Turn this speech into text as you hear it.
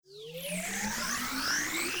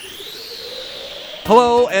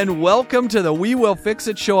Hello and welcome to the We Will Fix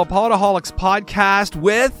It Show, a Podaholics podcast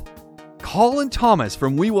with Colin Thomas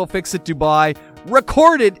from We Will Fix It Dubai,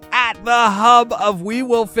 recorded at the hub of We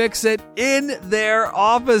Will Fix It in their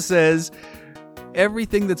offices.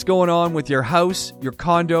 Everything that's going on with your house, your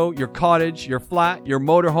condo, your cottage, your flat, your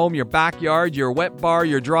motorhome, your backyard, your wet bar,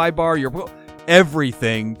 your dry bar, your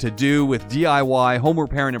everything to do with DIY, home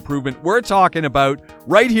repair and improvement, we're talking about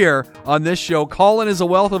right here on this show. Colin is a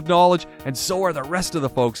wealth of knowledge, and so are the rest of the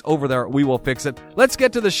folks over there at We Will Fix It. Let's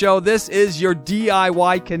get to the show. This is your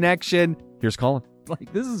DIY connection. Here's Colin.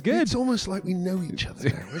 This is good. It's almost like we know each other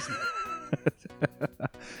now, isn't it?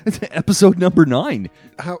 It's episode number 9.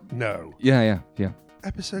 How? No. Yeah.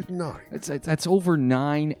 Episode 9. That's over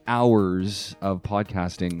 9 hours of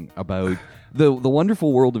podcasting about the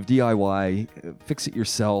wonderful world of DIY, fix it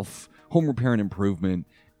yourself, home repair and improvement,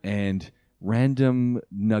 and random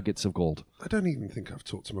nuggets of gold. I don't even think I've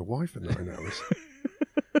talked to my wife for 9 hours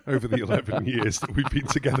over the 11 years that we've been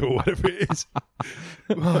together, or whatever it is.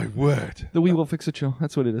 My word. The We Will Fix It Show.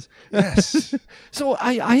 That's what it is. Yes. So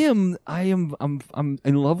I'm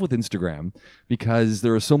in love with Instagram because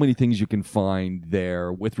there are so many things you can find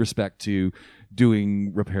there with respect to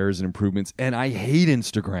doing repairs and improvements, and I hate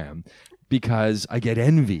Instagram because I get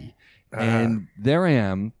envy. And there I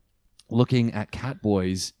am looking at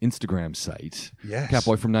Catboy's Instagram site. Yes.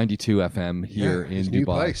 Catboy from 92 FM here in his Dubai. new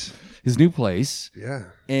place. His new place. Yeah.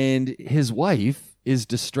 And his wife is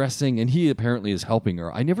distressing, and he apparently is helping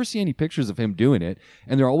her. I never see any pictures of him doing it,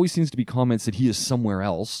 and there always seems to be comments that he is somewhere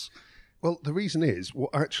else. Well, the reason is,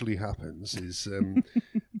 what actually happens is,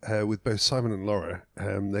 with both Simon and Laura,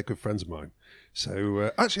 they're good friends of mine. So,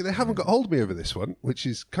 actually, they haven't got hold of me over this one, which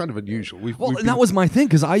is kind of unusual. And that was my thing,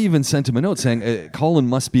 because I even sent him a note saying, Colin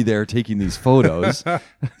must be there taking these photos.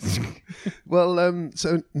 Well,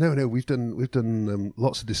 so no, we've done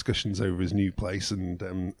lots of discussions over his new place and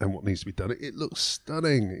what needs to be done. It looks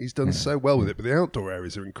stunning. He's done so well with it, but the outdoor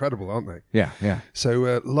areas are incredible, aren't they? Yeah.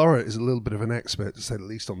 So Laura is a little bit of an expert, to say the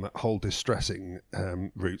least, on that whole distressing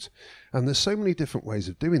route. And there's so many different ways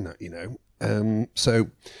of doing that, you know.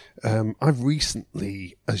 I've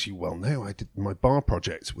recently, as you well know, I did my bar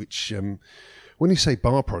project, which when you say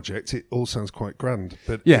bar project, it all sounds quite grand,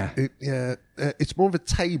 but it's more of a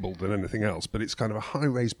table than anything else. But it's kind of a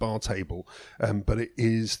high-raised bar table, but it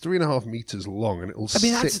is 3.5 meters long, and it'll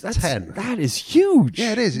sit 10. That is huge.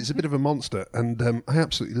 Yeah, it is. It's a bit of a monster, and I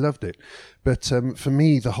absolutely loved it. But for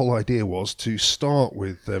me, the whole idea was to start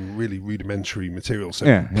with really rudimentary materials, so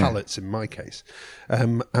pallets in my case,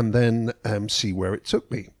 and then see where it took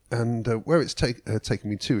me. And where it's taken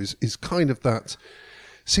me to is kind of that.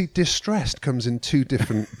 See, distressed comes in 2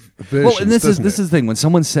 different versions. Well, and this is the thing. When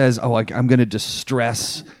someone says, "Oh, I'm going to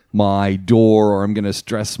distress my door," or "I'm going to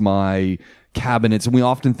stress my cabinets," and we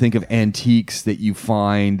often think of antiques that you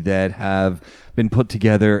find that have been put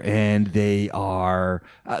together and they are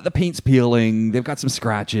the paint's peeling, they've got some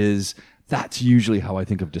scratches. That's usually how I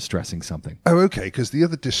think of distressing something. Oh, okay, because the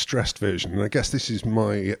other distressed version, and I guess this is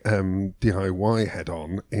my DIY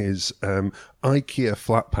head-on, is IKEA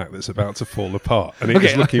flat pack that's about to fall apart, and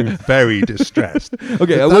it's looking very distressed.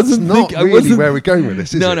 Okay, but that's not really where we're going with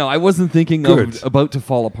this, is it? No, I wasn't thinking of about to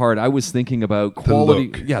fall apart. I was thinking about quality.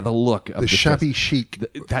 The look. Yeah, the look of the shabby chic.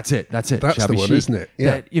 That's it. That's shabby the one, chic. Isn't it?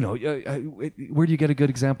 Yeah. That, where do you get a good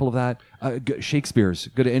example of that? Shakespeare's.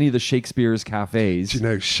 Go to any of the Shakespeare's cafes. Do you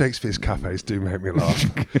know, Shakespeare's cafes do make me laugh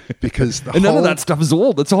because none of that stuff is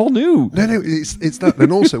old. It's all new. No, it's that.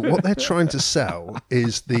 And also, what they're trying to sell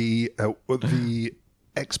is the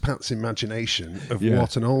expat's imagination of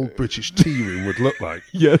what an old British tea room would look like.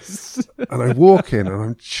 Yes. And I walk in and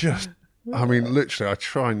I'm just, I mean, literally, I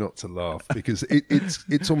try not to laugh because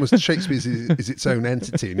it's almost Shakespeare's is its own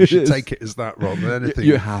entity, and you should take it as that rather than anything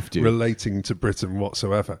you have to. relating to Britain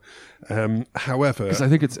whatsoever. However, because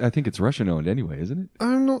I think it's Russian owned anyway, isn't it?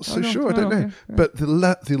 I'm not so sure. I don't know. Okay. But the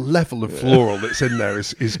level of floral that's in there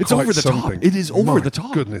is it's quite over the something. top. It is over the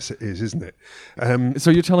top. Goodness, it is, isn't it?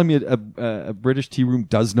 So you're telling me a British tea room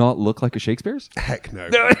does not look like a Shakespeare's? Heck no.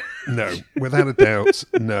 No, without a doubt,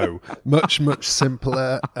 no. Much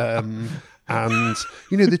simpler. And,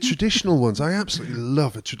 you know, the traditional ones, I absolutely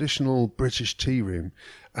love a traditional British tea room.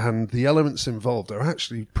 And the elements involved are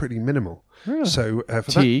actually pretty minimal. Really? So for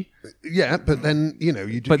tea, but then you know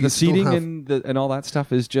you do. But you the seating have, and all that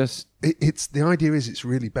stuff is just. It's the idea is it's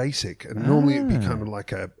really basic, and normally it'd be kind of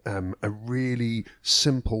like a really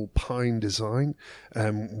simple pine design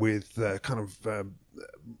with kind of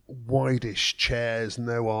wide-ish chairs,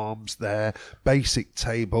 no arms there, basic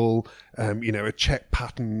table, a check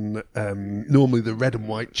pattern, normally the red and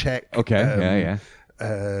white check. Okay, yeah.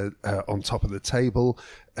 on top of the table.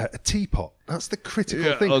 A teapot. That's the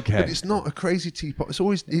critical thing. Okay. But it's not a crazy teapot.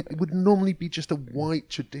 It would normally be just a white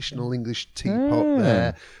traditional English teapot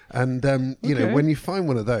there. And, you know, when you find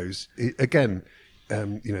one of those, again,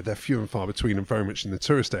 you know, they're few and far between and very much in the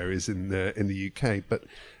tourist areas in the UK, but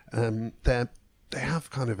they have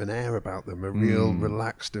kind of an air about them, a real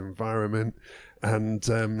relaxed environment.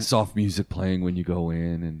 And soft music playing when you go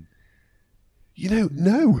in and... You know,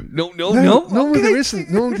 no, Okay. there isn't.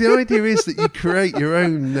 No, the idea is that you create your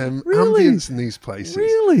own ambience in these places.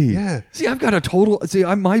 Really? Yeah. See, I've got a total. See,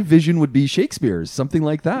 my vision would be Shakespeare's, something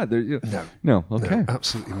like that. No. Okay. No,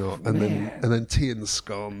 absolutely not. And then tea and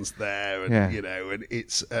scones there, and you know, and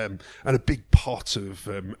it's and a big pot of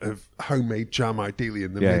homemade jam, ideally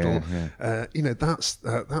in the middle. Yeah. You know,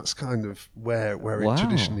 that's kind of where it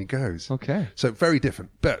traditionally goes. Okay. So very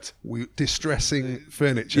different, but distressing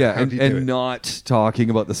furniture. Yeah, How do you do it? Not talking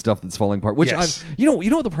about the stuff that's falling apart. Which Yes. you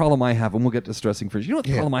know what the problem I have, and we'll get to stressing first. You know what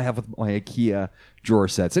the problem I have with my IKEA drawer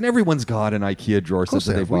sets, and everyone's got an IKEA drawer set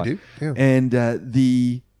that they've bought. We do. Yeah. And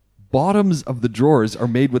the bottoms of the drawers are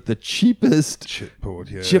made with the cheapest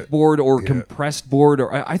chipboard or compressed board,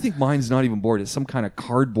 or I think mine's not even board. It's some kind of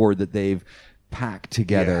cardboard that they've packed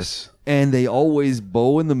together, and they always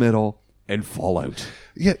bow in the middle and fall out.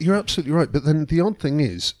 Yeah, you're absolutely right. But then the odd thing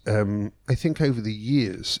is, I think over the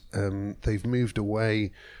years, they've moved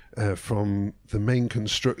away from the main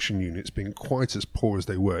construction units being quite as poor as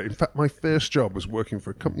they were. In fact, my first job was working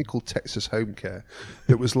for a company called Texas Home Care.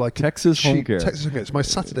 That was like Texas Home Care. Texas Home Care. It's my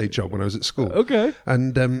Saturday job when I was at school. Okay.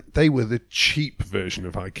 And they were the cheap version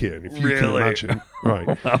of IKEA. And if you can imagine,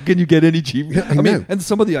 right? How can you get any cheap? Yeah, I mean, know. and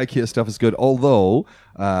some of the IKEA stuff is good, although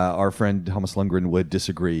our friend Thomas Lundgren would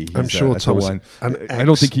disagree. I'm sure Thomas. I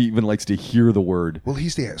don't think he even likes to hear the word. Well,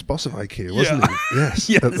 he's the ex-boss of IKEA, wasn't he? Yes,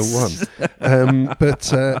 at the one.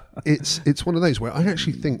 But it's one of those where I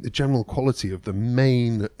actually think the general quality of the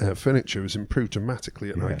main furniture has improved dramatically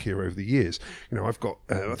at IKEA over the years. You know, I've got,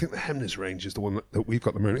 I think the Hemnes range is the one that we've got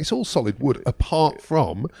at the moment. It's all solid wood, apart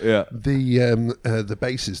from the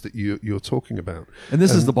bases that you're talking about. And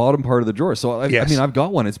this is the bottom part of the drawer. So I mean, I've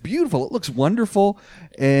got one. It's beautiful. It looks wonderful.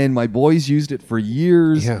 And my boys used it for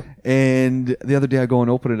years. Yeah. And the other day I go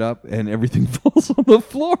and open it up and everything falls on the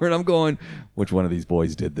floor. And I'm going, which one of these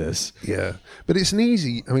boys did this? Yeah. But it's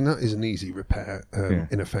that is an easy repair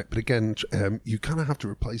in effect. But again, you kind of have to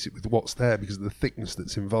replace it with what's there because of the thickness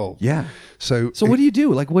that's involved. Yeah. So what do you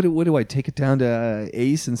do? Like, what do I take it down to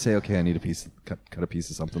Ace and say, okay, I need cut a piece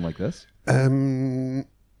of something like this?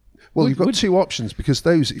 Well, you've got two options because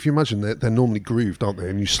those, if you imagine, they're normally grooved, aren't they?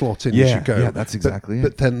 And you slot in as you go. Yeah, that's exactly it.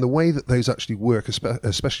 But then the way that those actually work,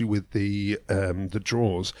 especially with the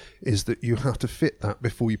drawers, is that you have to fit that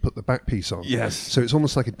before you put the back piece on. Yes. So it's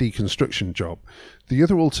almost like a deconstruction job. The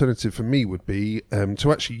other alternative for me would be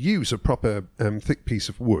to actually use a proper thick piece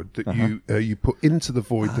of wood that you put into the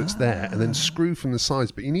void that's there and then screw from the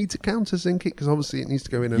sides. But you need to countersink it because obviously it needs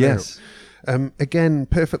to go in and out. Again,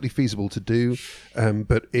 perfectly feasible to do,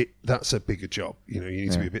 but that's a bigger job. You know, you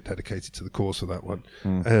need to be a bit dedicated to the course for that one,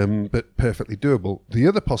 but perfectly doable. The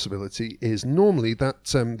other possibility is normally that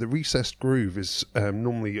the recessed groove is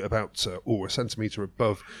normally about a centimetre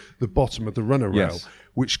above the bottom of the runner rail,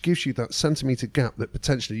 which gives you that centimetre gap that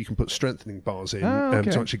potentially you can put strengthening bars in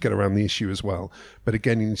to actually get around the issue as well. But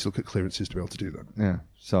again, you need to look at clearances to be able to do that. Yeah.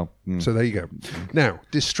 So there you go. Now,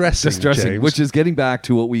 distressing, James. Which is getting back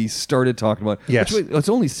to what we started talking about. Yes. It's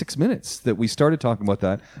only 6 minutes that we started talking about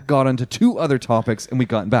that, got onto 2 other topics, and we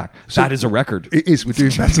gotten back. So that is a record. It is. We're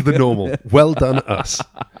doing better than normal. Well done, us.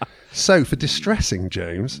 So for distressing,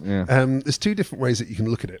 James, there's 2 different ways that you can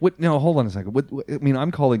look at it. No, hold on a second. I mean,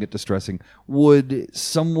 I'm calling it distressing. Would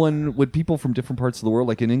people from different parts of the world,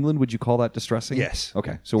 like in England, would you call that distressing? Yes.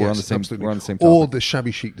 Okay, so we're on the same. Absolutely. We're on the same. Or topic. the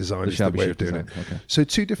shabby chic design is the way of doing it. Okay. So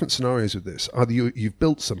 2 different scenarios with this: either you've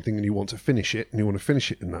built something and you want to finish it, and you want to finish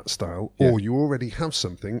it in that style, or you already have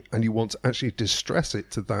something and you want to actually distress it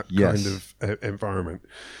to that kind of environment.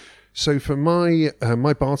 So for my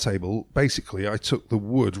bar table, basically, I took the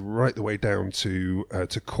wood right the way down to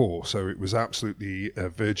core, so it was absolutely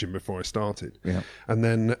virgin before I started. Yeah. And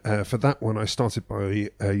then for that one, I started by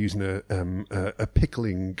using a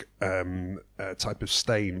pickling type of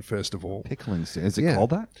stain first of all. Pickling stain? Is it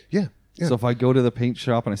called that? Yeah. Yeah. So if I go to the paint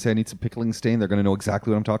shop and I say I need some pickling stain, they're going to know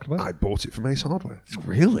exactly what I'm talking about? I bought it from Ace Hardware.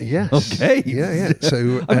 Really? Yes. Okay. Yeah.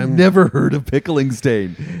 So I've never heard of pickling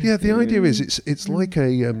stain. Yeah, the idea is it's like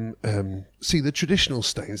a see the traditional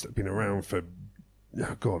stains that have been around for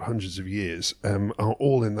hundreds of years, are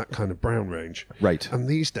all in that kind of brown range. Right. And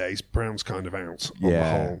these days, brown's kind of out on the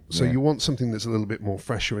whole. So you want something that's a little bit more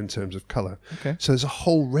fresher in terms of colour. Okay. So there's a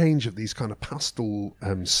whole range of these kind of pastel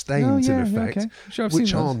stains, in effect, Sure,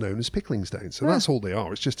 which are known as pickling stains. So that's all they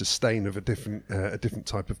are. It's just a stain of a different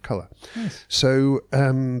type of colour. Nice. So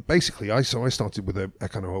basically, I started with a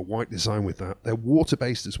kind of a white design with that. They're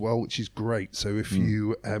water-based as well, which is great. So if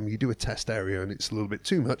you do a test area and it's a little bit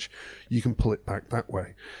too much, you can pull it back that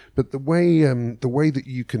way. But the way that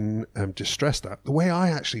you can distress that, the way I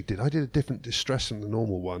actually did, I did a different distress from the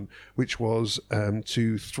normal one, which was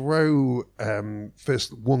to throw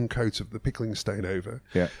first one coat of the pickling stain over,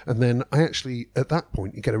 and then I actually, at that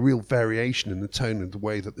point, you get a real variation in the tone of the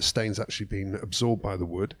way that the stain's actually been absorbed by the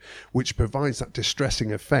wood, which provides that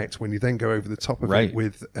distressing effect when you then go over the top of it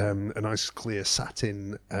with a nice clear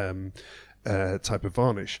satin type of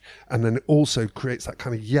varnish, and then it also creates that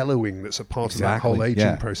kind of yellowing that's a part of that whole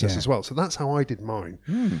aging process as well. So that's how I did mine.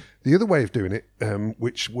 The other way of doing it,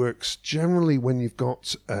 which works generally when you've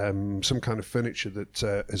got some kind of furniture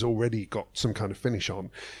that has already got some kind of finish on,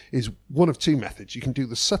 is one of two methods. You can do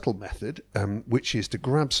the subtle method, which is to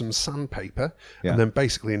grab some sandpaper, and then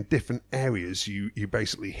basically in different areas you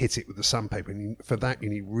basically hit it with the sandpaper, and for that you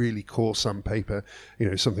need really coarse sandpaper,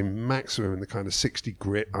 something maximum in the kind of 60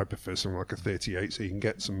 grit. I prefer something like a 38, so you can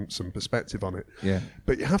get some perspective on it.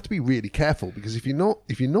 But you have to be really careful, because if you're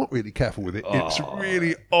not really careful with it, it's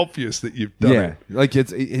really obvious that you've done it. Like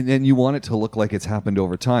and you want it to look like it's happened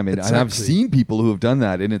over time. And I've seen people who have done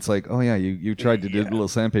that, and it's like, oh yeah, you tried to do a little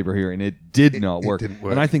sandpaper here, and it did not work. It didn't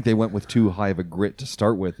work. And I think they went with too high of a grit to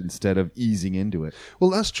start with instead of easing into it. Well,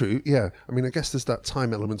 that's true. Yeah, I mean, I guess there's that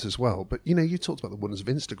time element as well. But you talked about the wonders of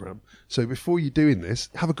Instagram. So before you're doing this,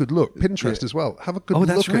 have a good look. Pinterest as well. Have a good look.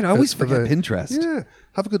 Oh, that's right. I always forget Pinterest. Yeah,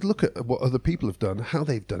 have a good look at what other people have done, how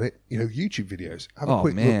they've done it. YouTube videos. Have a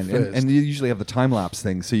quick look first. And you usually have the time lapse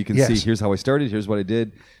thing, so you can see here's how I started, here's what I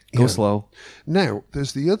did. Go slow. Now,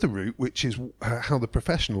 there's the other route, which is how the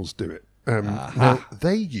professionals do it. Now,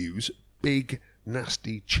 they use big,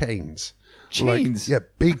 nasty chains. Chains?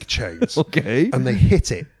 Big chains. Okay. And they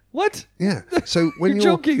hit it. What? Yeah. So when you're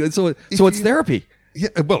joking. So it's therapy.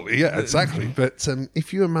 Yeah, well, yeah, exactly. But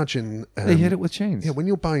if you imagine... they hit it with chains. Yeah, when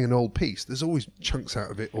you're buying an old piece, there's always chunks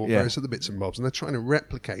out of it or various other bits and bobs, and they're trying to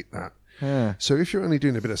replicate that. Yeah. So if you're only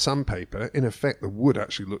doing a bit of sandpaper, in effect, the wood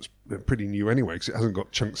actually looks pretty new anyway, because it hasn't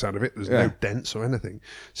got chunks out of it. There's no dents or anything.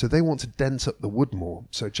 So they want to dent up the wood more.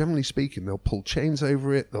 So generally speaking, they'll pull chains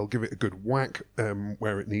over it. They'll give it a good whack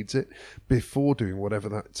where it needs it before doing whatever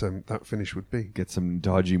that finish would be. Get some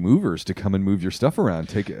dodgy movers to come and move your stuff around.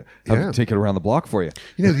 Take it around the block for you.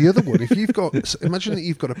 The other one, if you've got, imagine that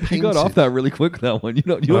you've got a painted... You got off that really quick, that one. You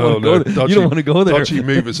don't want to go there. Dodgy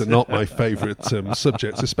movers are not my favourite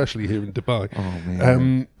subjects, especially here in Dubai. Oh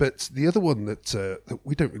man! But the other one that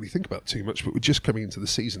we don't really think about too much, but we're just coming into the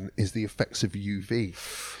season, is the effects of UV.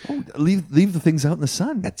 Oh, leave the things out in the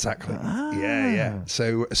sun. Exactly. Yeah.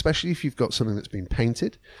 So especially if you've got something that's been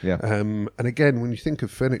painted. Yeah. And again, when you think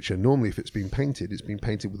of furniture, normally if it's been painted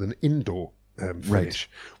with an indoor finish. Right.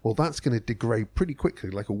 Well, that's going to degrade pretty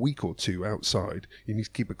quickly, like a week or two outside. You need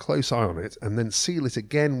to keep a close eye on it, and then seal it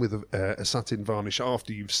again with a satin varnish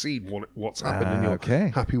after you've seen what's happened, and you're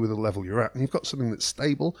happy with the level you're at. And you've got something that's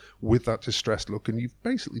stable with that distressed look, and you've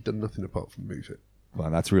basically done nothing apart from move it.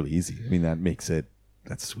 Well, that's really easy. I mean,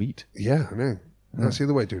 that's sweet. Yeah, I know. That's the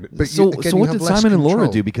other way of doing it. But so what did Simon and Laura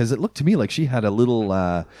do? Because it looked to me like she had a little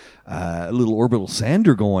orbital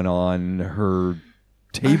sander going on her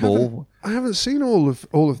table. I haven't seen all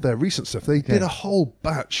of their recent stuff. They did a whole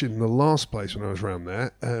batch in the last place when I was around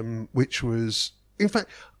there, which was, in fact,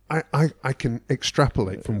 I can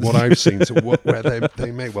extrapolate from what I've seen to where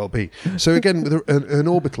they may well be. So again, with an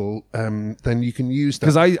orbital, then you can use that.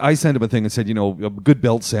 Because I sent him a thing and said, a good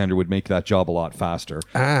belt sander would make that job a lot faster.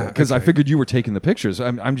 Because I figured you were taking the pictures.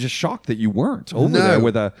 I'm just shocked that you weren't over there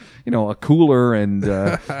with a cooler and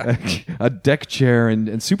a deck chair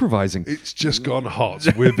and supervising. It's just gone hot.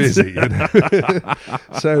 We're busy.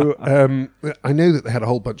 So I know that they had a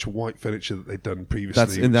whole bunch of white furniture that they'd done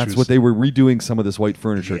previously. That's what they were redoing some of this white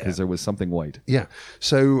furniture. Because there was something white. Yeah.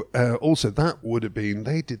 So also that would have been,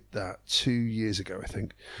 they did that 2 years ago, I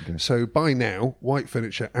think. Okay. So by now, white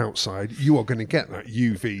furniture outside, you are going to get that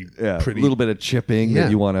UV pretty... a little bit of chipping that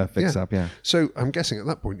you want to fix up, So I'm guessing at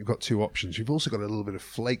that point you've got two options. You've also got a little bit of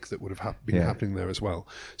flake that would have been happening there as well.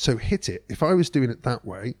 So hit it. If I was doing it that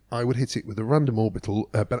way, I would hit it with a random orbital,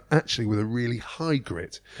 but actually with a really high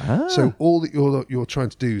grit. So all that you're trying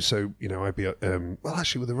to do, I'd be... well,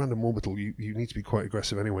 actually with a random orbital, you need to be quite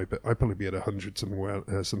aggressive anyway. anyway, but I'd probably be at 100, something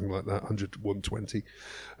like that, 100 to 120.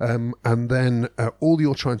 And then all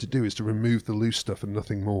you're trying to do is to remove the loose stuff and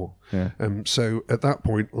nothing more. Yeah. So at that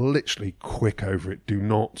point, literally quick over it. Do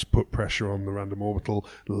not put pressure on the random orbital.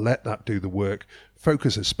 Let that do the work.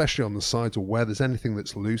 Focus especially on the sides or where there's anything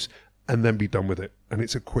that's loose, and then be done with it. And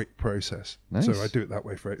it's a quick process. Nice. So I do it that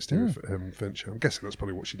way for exterior furniture. I'm guessing that's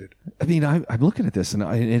probably what she did. I mean, I'm looking at this, and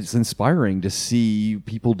it's inspiring to see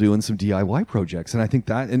people doing some DIY projects. And I think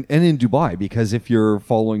that, and in Dubai, because if you're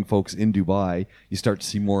following folks in Dubai, you start to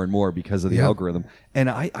see more and more because of the algorithm. And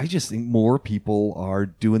I just think more people are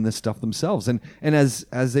doing this stuff themselves. And as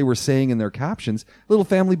they were saying in their captions, little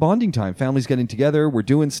family bonding time. Families getting together, we're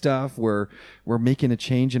doing stuff, we're making a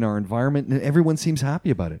change in our environment, and everyone seems happy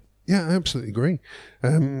about it. Yeah, I absolutely agree.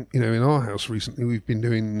 In our house recently, we've been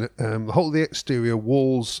doing the whole of the exterior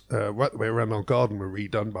walls right the way around our garden were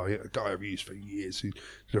redone by a guy I've used for years who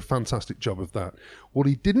did a fantastic job of that. What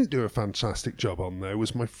he didn't do a fantastic job on, though,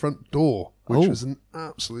 was my front door, which was an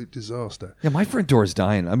absolute disaster. Yeah, my front door is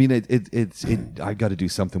dying. I mean, I got to do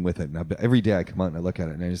something with it. And every day I come out and I look at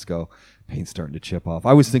it and I just go, paint's starting to chip off.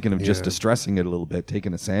 I was thinking of just distressing it a little bit,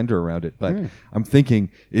 taking a sander around it, but I'm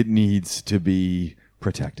thinking it needs to be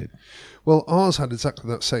protected. Well, ours had exactly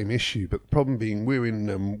that same issue, but the problem being we're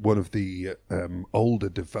in one of the older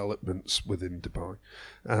developments within Dubai,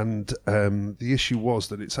 and the issue was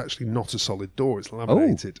that it's actually not a solid door, it's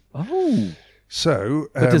laminated. Oh. So,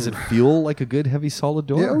 but does it feel like a good, heavy, solid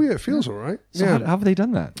door? Yeah, it feels all right. So how have they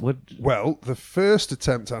done that? Well, the first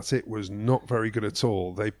attempt at it was not very good at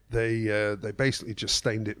all. They basically just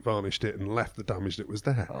stained it, varnished it, and left the damage that was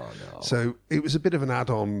there. Oh, no. So it was a bit of an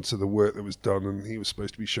add-on to the work that was done, and he was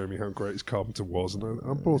supposed to be showing me how great his carpenter was, and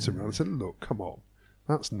I brought him around and said, look, come on.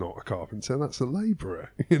 That's not a carpenter, that's a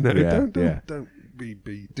labourer. Don't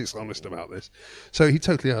be dishonest about this. So he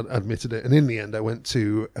totally admitted it, and in the end I went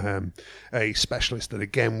to a specialist that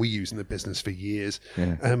again we use in the business for years,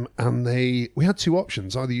 and we had two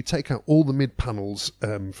options. Either you take out all the mid panels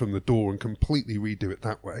from the door and completely redo it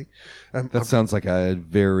that way. That sounds like a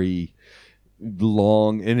very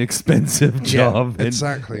long, inexpensive job.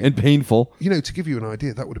 Exactly. And painful. To give you an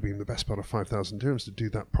idea, that would have been the best part of 5,000 dirhams to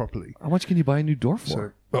do that properly. How much can you buy a new door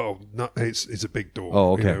for? It's a big door.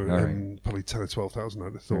 Oh, okay. All right. Probably 10 or 12,000,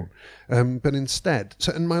 I'd have thought. But instead,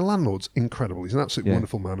 and my landlord's incredible. He's an absolutely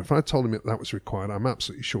wonderful man. If I told him that was required, I'm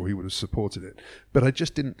absolutely sure he would have supported it. But I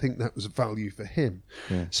just didn't think that was value for him.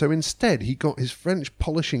 Yeah. So instead, he got his French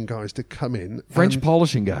polishing guys to come in. French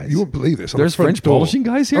polishing guys? You won't believe this. There's French polishing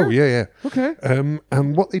guys here? Oh, yeah. Okay.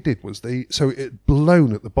 And what they did was it had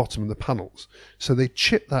blown at the bottom of the panels. So they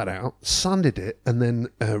chipped that out, sanded it, and then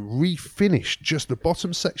refinished just the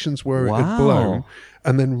bottom sections where it had blown,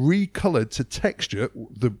 and then recolored to texture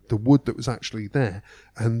the wood that was actually there,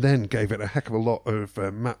 and then gave it a heck of a lot of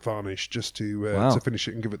matte varnish just to finish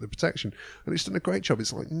it and give it the protection. And it's done a great job.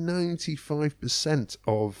 It's like 95%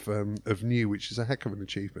 of new, which is a heck of an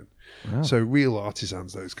achievement. Wow. So real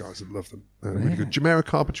artisans, those guys, I love them. Really good. Jumeirah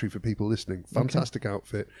Carpentry, for people listening, fantastic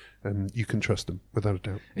outfit, and you can trust them without a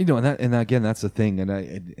doubt. And again, that's the thing.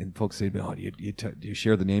 And folks say, "Oh, do you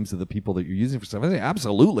share the names of the people that you're using for stuff?" I say,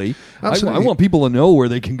 absolutely. I want people to know where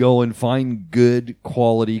they can go and find good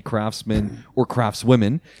quality craftsmen or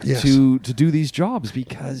craftswomen to do these jobs,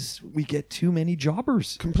 because we get too many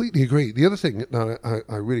jobbers. Completely agree. The other thing that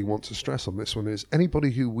I really want to stress on this one is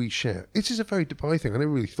anybody who we share. It is a very Dubai thing. I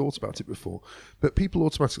never really thought about it before, but people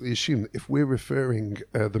automatically assume that if we're referring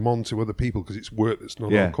them on to other people because it's work that's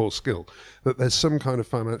not our core skill, that there's some kind of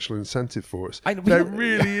financial incentive for us. There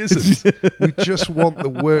really isn't. We just want the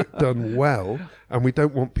work done well, and we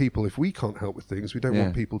don't want people, if we can't help with things, we don't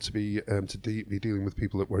want people to be dealing with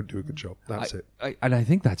people that won't do a good job. That's it. And I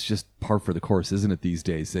think that's just par for the course, isn't it, these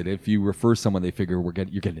days? That if you refer someone, they figure you're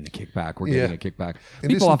getting a kickback. We're getting a kickback.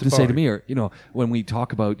 People often say to me, when we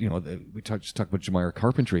talk about, we talk about Jumeirah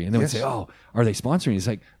Carpentry, and they would say, "Oh, are they sponsoring?" It's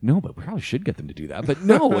like, no, but we probably should get them to do that. But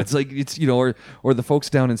no, it's like or the folks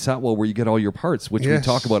down in Satwell where you get all your parts, which we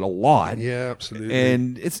talk about a lot. Yeah, absolutely.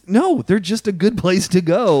 And they're just a good place to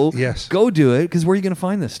go. Yes, go do it, because where are you going to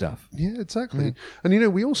find this stuff? Yeah, exactly.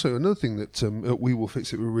 And we also, another thing that at We Will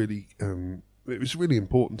Fix It, we're really it was really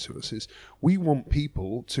important to us is we want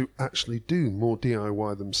people to actually do more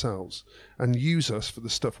DIY themselves and use us for the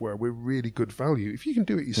stuff where we're really good value. If you can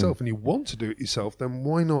do it yourself and you want to do it yourself, then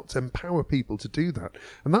why not empower people to do that?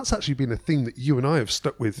 And that's actually been a thing that you and I have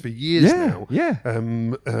stuck with for years now. Yeah.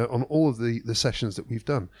 On all of the sessions that we've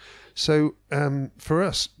done. So for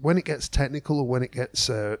us, when it gets technical or when it gets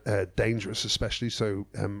dangerous, especially, so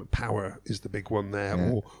power is the big one there,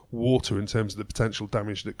 or water in terms of the potential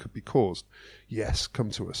damage that could be caused. yes, come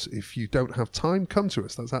to us. If you don't have time, come to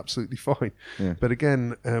us. That's absolutely fine. Yeah. But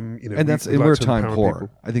again, and we're time poor. People.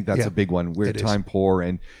 I think that's a big one. We're time poor,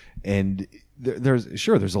 and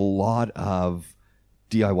there's a lot of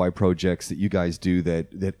DIY projects that you guys do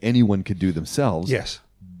that anyone could do themselves. Yes,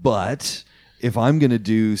 but if I'm going to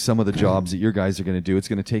do some of the jobs that your guys are going to do, it's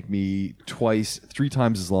going to take me 3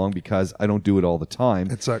 times as long because I don't do it all the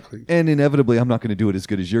time. Exactly. And inevitably, I'm not going to do it as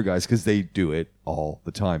good as your guys because they do it all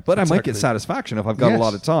the time. But I might get satisfaction if I've got a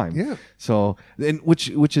lot of time. Yeah. So, and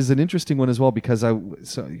which is an interesting one as well because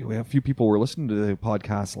we have a few people were listening to the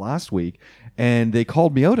podcast last week and they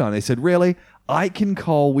called me out on it. They said, really? I can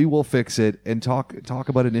call We Will Fix It and talk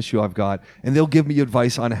about an issue I've got, and they'll give me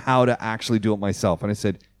advice on how to actually do it myself. And I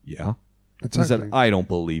said, yeah. Exactly. Said, I don't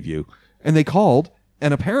believe you. And they called,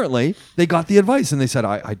 and apparently they got the advice, and they said,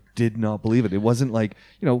 I did not believe it. It wasn't like,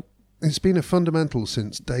 It's been a fundamental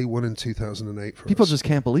since day one in 2008 for people us. Just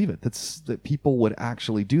can't believe it. That people would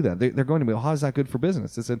actually do that. They're going to be, well, how is that good for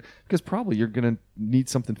business? They said, because probably you're going to need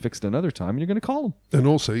something fixed another time, and you're going to call them. And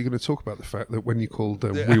also, you're going to talk about the fact that when you called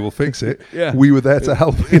We Will Fix It, we were there to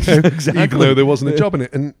help, exactly. even though there wasn't a job in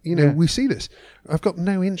it. And, we see this. I've got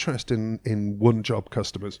no interest in one-job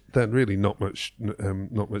customers. They're really not much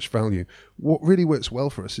value. What really works well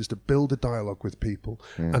for us is to build a dialogue with people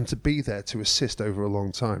and to be there to assist over a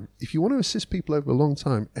long time. If you want to assist people over a long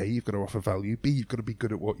time, A, you've got to offer value. B, you've got to be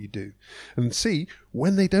good at what you do. And C,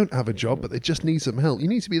 when they don't have a job but they just need some help, you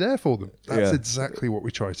need to be there for them. That's exactly what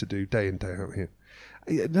we try to do day in, day out here.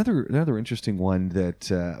 Another interesting one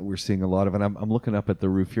that we're seeing a lot of, and I'm looking up at the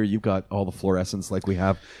roof here. You've got all the fluorescents like we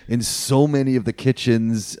have in so many of the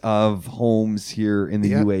kitchens of homes here in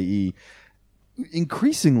the UAE.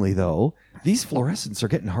 Increasingly, though, these fluorescents are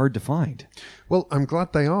getting hard to find. Well, I'm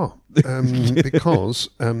glad they are because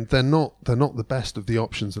they're not the best of the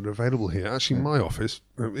options that are available here. Actually, my office,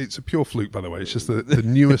 it's a pure fluke, by the way. It's just the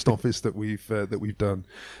newest office that we've done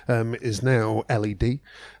is now LED.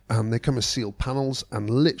 They come as sealed panels, and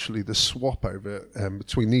literally the swap over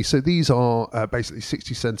between these. So these are basically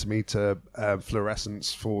 60 centimeter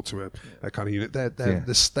fluorescents to a kind of unit. They're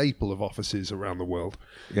the staple of offices around the world.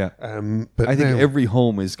 Yeah, but I think every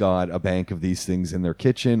home has got a bank of these things in their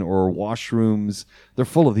kitchen or washrooms. They're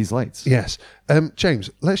full of these lights. Yes,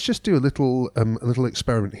 James. Let's just do a little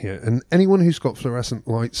experiment here, and anyone who's got fluorescent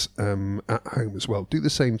lights at home as well, do the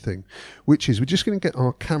same thing. Which is, we're just going to get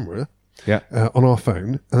our camera. On our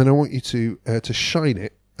phone, and then I want you to shine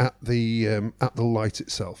it at the light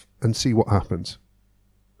itself and see what happens.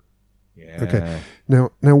 Yeah. Okay.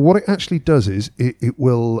 Now what it actually does is it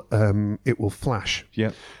will flash.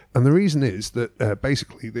 Yeah. And the reason is that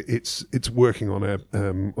basically it's working on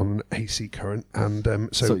an AC current, and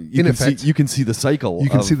so in effect you can see the cycle.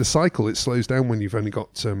 You can see the cycle. It slows down when you've only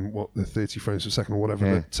got the 30 frames per second or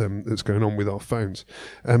whatever that's going on with our phones.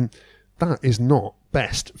 That is not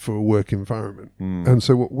best for a work environment. And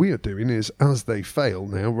so what we are doing is, as they fail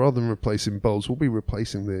now, rather than replacing bulbs, we'll be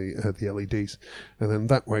replacing the LEDs. And then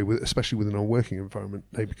that way, especially within our working environment,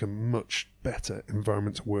 they become much better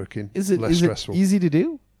environment to work in, less stressful. Is it easy to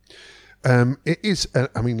do? It is.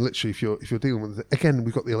 I mean, literally, if you're dealing with it, again,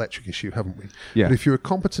 we've got the electric issue, haven't we? Yeah. But if you're a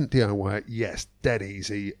competent DIYer, yes, dead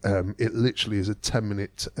easy. It literally is a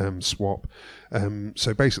 10-minute swap.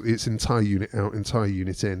 So basically, it's entire unit out, entire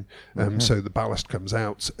unit in. So the ballast comes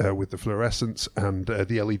out with the fluorescence, and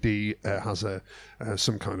the LED has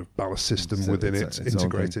some kind of ballast system within it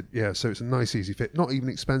integrated. Yeah. So it's a nice, easy fit. Not even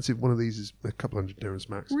expensive. One of these is a couple $100 dirhams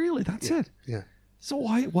max. Really, that's it. Yeah. So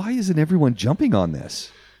why isn't everyone jumping on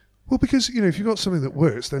this? Well, because, if you've got something that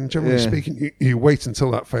works, then generally speaking, you wait until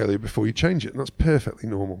that failure before you change it, and that's perfectly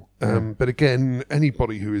normal. But again,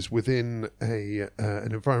 anybody who is within an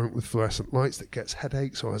environment with fluorescent lights that gets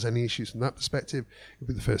headaches or has any issues from that perspective, it would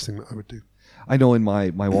be the first thing that I would do. I know in my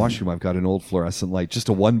washroom I've got an old fluorescent light, just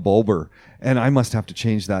a one bulber, and I must have to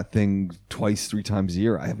change that thing 2-3 times a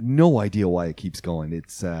year. I have no idea why it keeps going.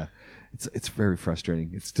 It's very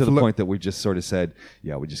frustrating. It's to the point that we just sort of said,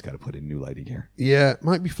 we just got to put in new lighting here. Yeah, it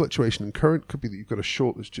might be fluctuation in current. Could be that you've got a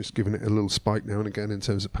short that's just giving it a little spike now and again in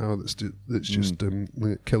terms of power that's just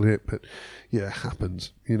killing it. But it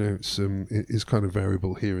happens. It is kind of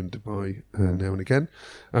variable here in Dubai now and again.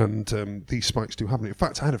 And these spikes do happen. In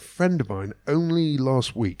fact, I had a friend of mine only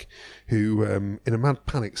last week who, in a mad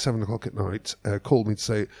panic, 7 o'clock at night, called me to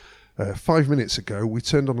say, 5 minutes ago, we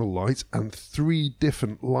turned on a light and 3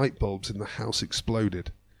 different light bulbs in the house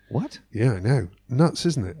exploded. What? Yeah, I know. Nuts,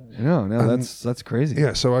 isn't it? No, that's crazy.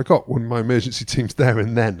 Yeah, so I got one of my emergency teams there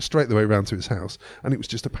and then, straight the way around to his house, and it was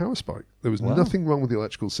just a power spike. There was nothing wrong with the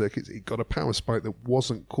electrical circuits. It got a power spike that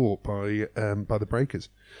wasn't caught by the breakers.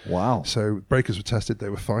 Wow. So breakers were tested, they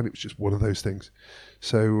were fine. It was just one of those things.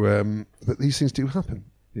 So, but these things do happen.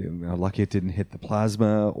 Yeah, lucky it didn't hit the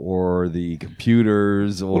plasma or the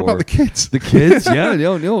computers. Or what about the kids? The kids? Yeah,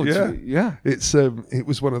 no. Yeah. It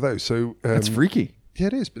was one of those. So that's freaky. Yeah,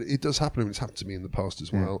 it is, but it does happen. It's happened to me in the past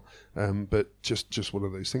as well. But just one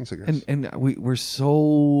of those things, I guess. And we're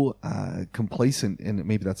so complacent, and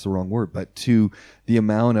maybe that's the wrong word, but to the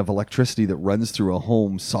amount of electricity that runs through a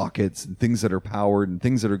home, sockets and things that are powered and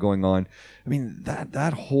things that are going on. I mean,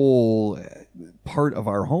 that whole part of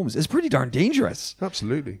our homes is pretty darn dangerous.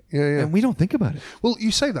 Absolutely. Yeah. And we don't think about it. Well,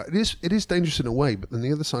 you say that. It is dangerous in a way, but then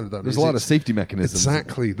the other side of that there's a lot of safety mechanisms.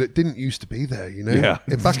 Exactly. That didn't used to be there, you know? Yeah.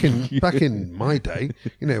 Back in my day,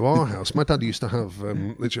 you know, our house, my dad used to have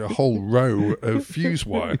literally a whole row of fuse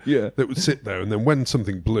wire that would sit there, and then when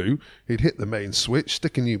something blew, he'd hit the main switch,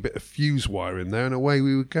 stick a new bit of fuse wire in there, and away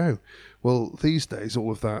we would go. Well, these days,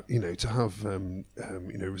 all of that, you know, to have,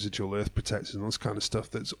 residual earth protectors and all this kind of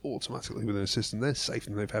stuff that's automatically within a system, they're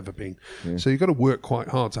safer than they've ever been. Yeah. So you've got to work quite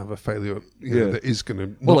hard to have a failure that is going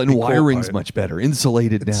to. Well, and wiring's much better,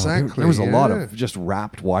 insulated now. Exactly. There was a lot of just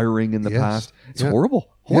wrapped wiring in the past. It's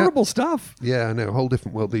horrible. Horrible stuff. Yeah, I know. A whole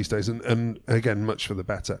different world these days, and again, much for the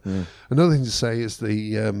better. Yeah. Another thing to say is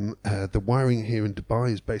the wiring here in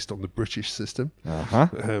Dubai is based on the British system,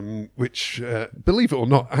 which, believe it or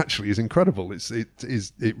not, actually is incredible.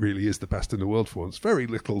 It really is the best in the world for. It's very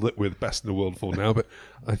little that we're the best in the world for now, but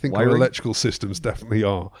I think our electrical systems definitely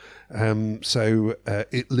are. So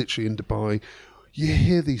it literally in Dubai. You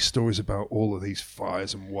hear these stories about all of these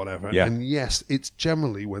fires and whatever. Yeah. And yes, it's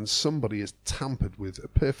generally when somebody has tampered with a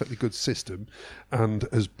perfectly good system and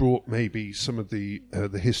has brought maybe some of the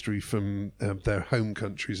history from their home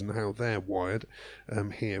countries and how they're wired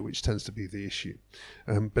here, which tends to be the issue.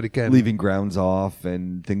 But again, leaving grounds off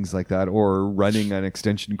and things like that, or running an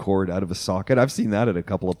extension cord out of a socket. I've seen that at a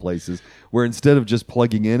couple of places where instead of just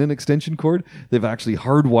plugging in an extension cord, they've actually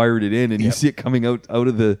hardwired it in, and you see it coming out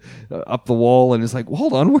of the up the wall, and it's like, well,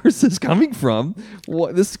 hold on, where's this coming from?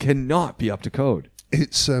 This cannot be up to code.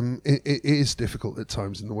 It's it is difficult at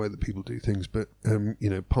times in the way that people do things, but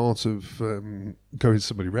part of going to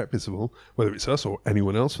somebody reputable, whether it's us or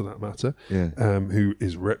anyone else for that matter, who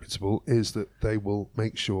is reputable, is that they will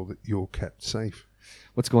make sure that you're kept safe.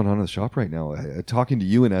 What's going on in the shop right now? Talking to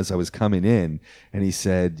you, and as I was coming in, and he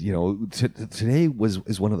said, today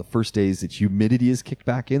is one of the first days that humidity is kicked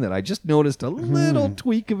back in. That I just noticed a little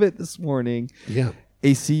tweak of it this morning. Yeah,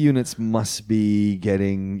 AC units must be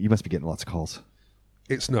getting lots of calls.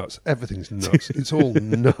 It's nuts. Everything's nuts. It's all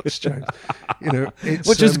nuts, James.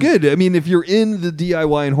 Which is good. I mean, if you're in the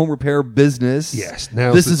DIY and home repair business,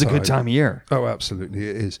 now this is a good time of year. Oh, absolutely,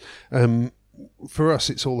 it is. For us,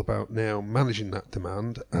 it's all about now managing that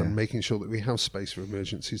demand and making sure that we have space for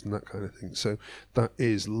emergencies and that kind of thing. So that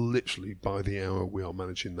is literally by the hour we are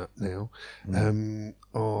managing that now.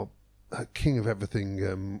 Our king of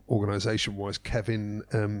everything organisation-wise, Kevin,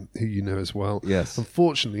 who you know as well,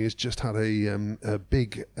 unfortunately has just had a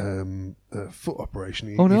big foot operation.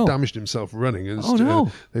 He damaged himself running, and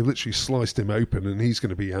they've literally sliced him open, and he's going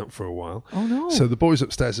to be out for a while. So the boys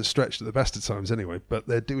upstairs are stretched at the best of times anyway, but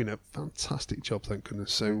they're doing a fantastic job, thank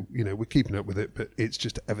goodness. So we're keeping up with it, but it's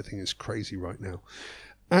just everything is crazy right now.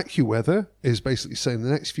 AccuWeather is basically saying the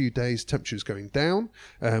next few days temperature is going down,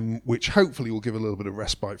 which hopefully will give a little bit of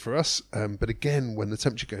respite for us. But again, when the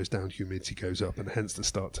temperature goes down, humidity goes up, and hence the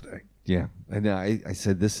start today. Yeah, and I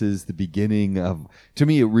said this is the beginning of, to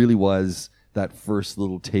me, it really was that first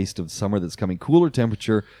little taste of summer that's coming. Cooler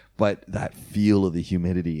temperature, but that feel of the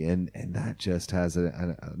humidity, and that just has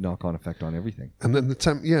a knock-on effect on everything. And then the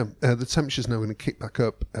temperature's now going to kick back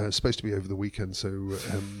up. It's supposed to be over the weekend, so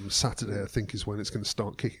Saturday I think is when it's going to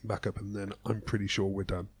start kicking back up, and then I'm pretty sure we're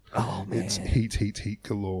done. Oh man, it's heat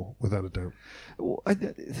galore without a doubt. Well,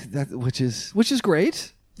 which is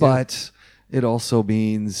great, but it also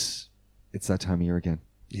means it's that time of year again.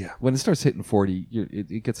 Yeah, when it starts hitting 40,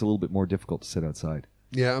 it gets a little bit more difficult to sit outside.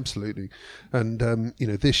 Yeah, absolutely. And,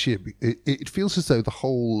 this year, it feels as though the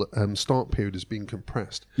whole start period has been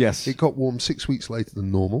compressed. Yes. It got warm 6 weeks later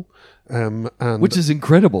than normal. Which is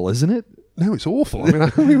incredible, isn't it? No, it's awful. I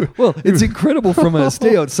mean, well, it's incredible from a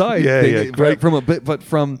stay outside thing, right? But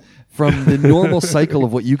from the normal cycle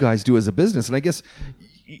of what you guys do as a business. And I guess,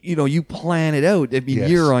 you plan it out. I mean,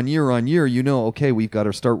 year on year on year, okay, we've got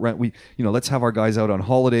to start let's have our guys out on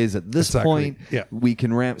holidays at this point. Yeah. We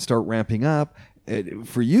can start ramping up.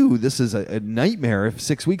 For you, this is a nightmare if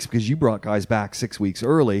 6 weeks, because you brought guys back 6 weeks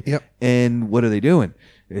early. Yep. And what are they doing?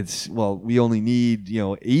 It's, well, we only need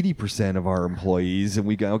 80% of our employees, and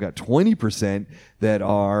we got 20% that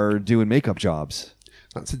are doing makeup jobs.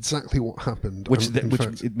 That's exactly what happened. Which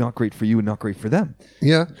is not great for you and not great for them.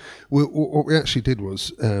 Yeah. What we actually did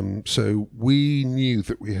was, so we knew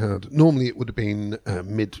that we had, normally it would have been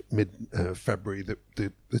mid-February that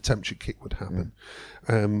the temperature kick would happen.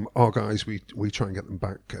 Our guys, we try and get them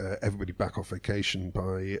back, everybody back off vacation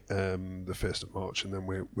by the 1st of March, and then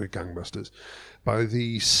we're gangbusters. By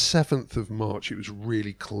the 7th of March, it was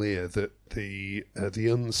really clear that the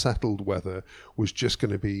unsettled weather was just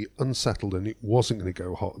going to be unsettled, and it wasn't going to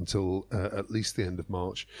go hot until at least the end of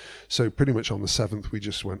March. So pretty much on the 7th, we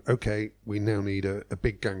just went, okay, we now need a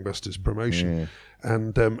big gangbusters promotion. Yeah.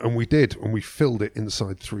 And we did, and we filled it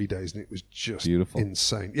inside 3 days, and it was just beautiful,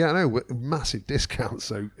 insane. Yeah, I know, massive discounts.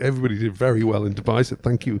 So everybody did very well in Dubai. So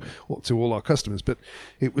thank you to all our customers. But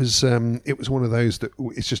it was one of those that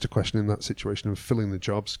it's just a question in that situation of filling the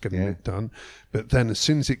jobs, getting it done. But then as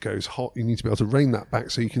soon as it goes hot, you need to be able to rein that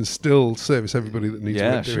back so you can still service everybody that needs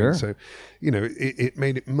it doing. Sure. So, it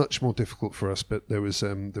made it much more difficult for us. But there was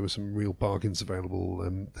some real bargains available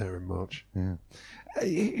there in March. Yeah.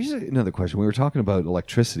 Here's another question. We were talking about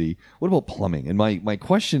electricity. What about plumbing? And my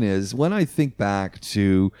question is, when I think back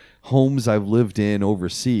to homes I've lived in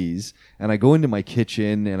overseas, and I go into my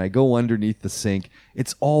kitchen and I go underneath the sink,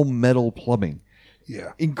 it's all metal plumbing.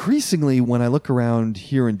 Yeah. Increasingly, when I look around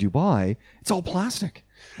here in Dubai, it's all plastic.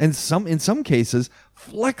 And in some cases,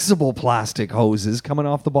 flexible plastic hoses coming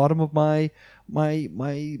off the bottom of my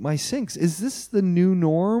sinks. Is this the new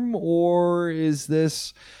norm, or is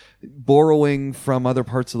this borrowing from other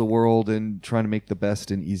parts of the world and trying to make the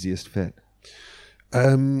best and easiest fit?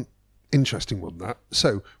 Interesting one, that.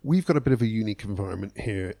 So we've got a bit of a unique environment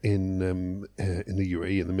here in the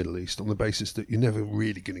UAE, in the Middle East, on the basis that you're never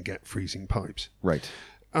really going to get freezing pipes. Right.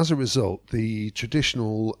 As a result, the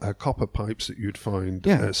traditional copper pipes that you'd find,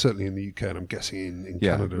 certainly in the UK, and I'm guessing in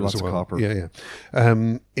Canada lots as well. Of copper.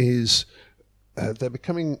 They're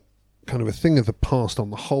becoming kind of a thing of the past on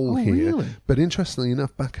the whole here. Really? But interestingly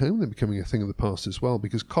enough, back home they're becoming a thing of the past as well,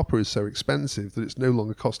 because copper is so expensive that it's no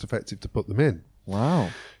longer cost effective to put them in. Wow.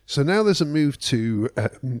 So now there's a move to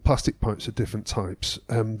plastic pipes of different types.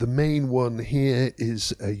 The main one here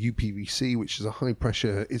is UPVC, which is a high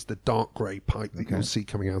pressure, it's the dark grey pipe that you'll see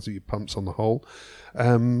coming out of your pumps on the whole.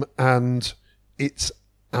 And it's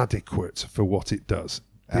adequate for what it does.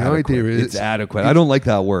 The idea is it's adequate. I don't like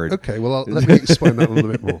that word. Okay, well, let me explain that a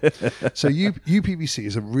little bit more. So UPVC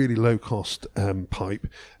is a really low-cost pipe,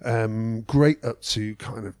 great up to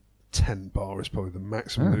kind of 10 bar is probably the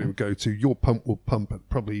maximum that it would go to. Your pump will pump at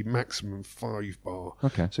probably maximum 5 bar.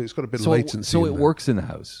 Okay. So it's got a bit of latency. So it works in the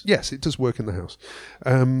house? Yes, it does work in the house.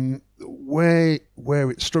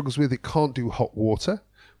 Where it struggles with, it can't do hot water.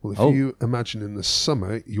 Well, if you imagine in the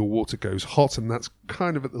summer, your water goes hot, and that's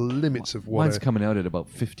kind of at the limits of what... Mine's coming out at about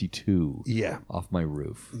 52 off my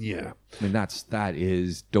roof. Yeah. I mean, that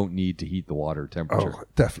is don't need to heat the water temperature. Oh,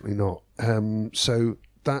 definitely not. So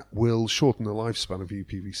that will shorten the lifespan of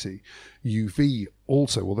UPVC. UV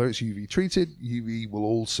also, although it's UV treated, UV will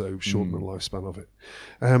also shorten the lifespan of it.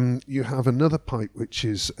 You have another pipe which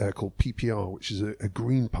is called PPR, which is a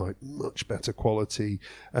green pipe, much better quality,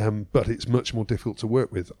 but it's much more difficult to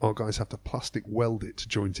work with. Our guys have to plastic weld it to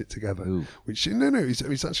joint it together. Ooh. Which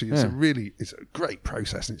it's actually it's a great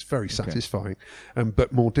process, and it's very satisfying,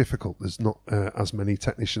 but more difficult. There's not as many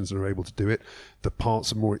technicians that are able to do it. The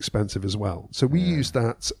parts are more expensive as well. So we use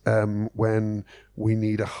that when we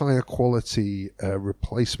need a higher quality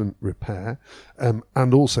replacement repair,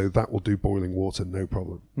 and also that will do boiling water no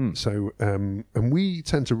problem. So and we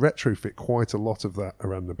tend to retrofit quite a lot of that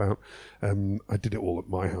around about. I did it all at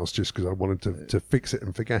my house just because I wanted to fix it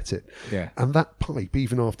and forget it. Yeah. And that pipe,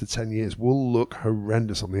 even after 10 years, will look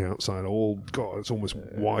horrendous on the outside. Oh God, it's almost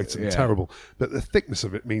white and terrible. But the thickness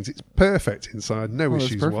of it means it's perfect inside, no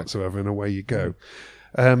issues whatsoever, and away you go.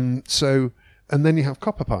 And then you have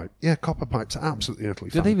copper pipe. Yeah, copper pipe's absolutely utterly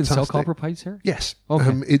fantastic. Do they even sell copper pipes here? Yes.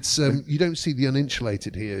 Okay. It's you don't see the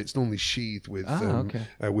uninsulated here. It's normally sheathed with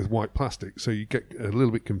white plastic, so you get a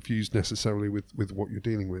little bit confused necessarily with what you're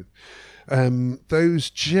dealing with. Those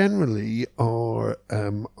generally are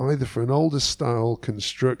either for an older style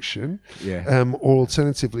construction, or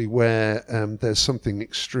alternatively where there's something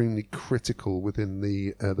extremely critical within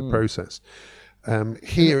the process.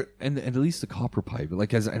 Here and at least the copper pipe,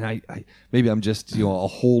 like I maybe I'm just a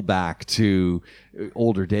hold back to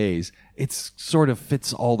older days. It's sort of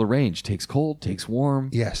fits all the range. Takes cold, takes warm.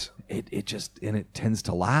 Yes, it tends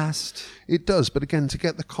to last. It does, but again, to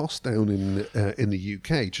get the cost down in the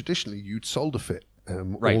UK, traditionally you'd solder fit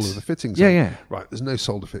Right. all of the fittings. Yeah, on. yeah. Right, there's no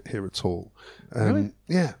solder fit here at all. Really?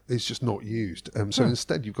 Yeah, it's just not used. So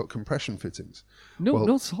instead, you've got compression fittings.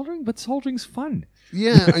 No soldering, but soldering's fun.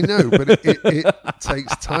 Yeah, I know, but it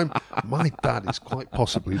takes time. My dad is quite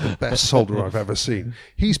possibly the best solderer I've ever seen.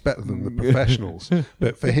 He's better than the professionals,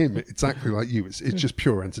 but for him, it's exactly like you. It's just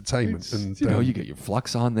pure entertainment. And You get your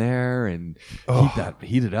flux on there and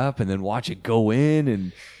heat it up, and then watch it go in,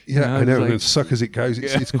 and yeah, I know, like, and as suck as it goes,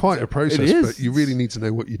 it's quite a process. It is. But you really need to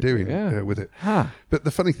know what you're doing with it. Huh. But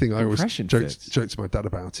the funny thing I always Compression joke fits. to my dad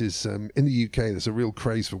about is in the UK, there's a real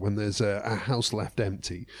craze for when there's a house left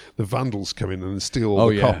empty, the vandals come in and steal all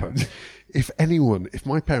the copper. If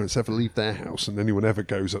my parents ever leave their house and anyone ever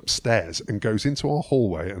goes upstairs and goes into our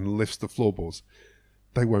hallway and lifts the floorboards,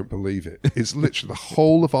 they won't believe it. It's literally the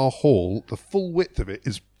whole of our hall, the full width of it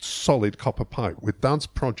is solid copper pipe with Dad's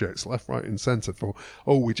projects left, right and centre for,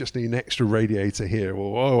 we just need an extra radiator here,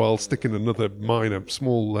 or I'll stick in another minor,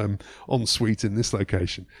 small ensuite in this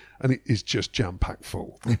location. And it is just jam-packed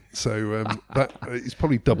full. So that is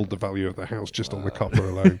probably doubled the value of the house just on the copper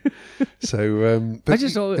alone. So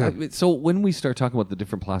so when we start talking about the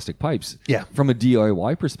different plastic pipes, Yeah. from a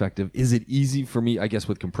DIY perspective, is it easy for me, I guess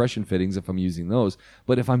with compression fittings if I'm using those,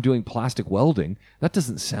 but if I'm doing plastic welding, that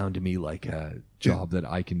doesn't sound to me like a job that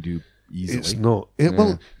I can do easily. It's not.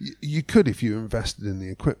 Well, you could if you invested in the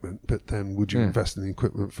equipment, but then would you invest in the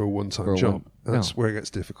equipment for a one-time job? That's where it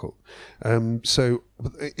gets difficult. So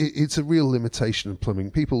it's a real limitation of plumbing.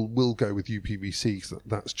 People will go with UPVC because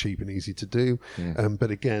that's cheap and easy to do. Yeah. But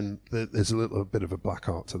again, there's a little bit of a black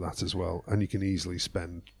art to that as well, and you can easily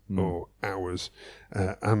spend hours.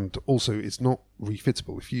 And also, it's not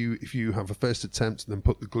refittable. If you have a first attempt and then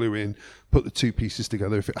put the glue in, put the two pieces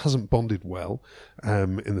together, if it hasn't bonded well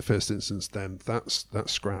in the first instance, then that's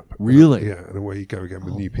scrap. Really? Yeah, and away you go again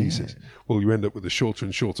with new pieces. Well, you end up with a shorter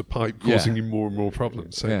and shorter pipe causing you more and more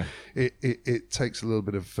problems. So it takes a little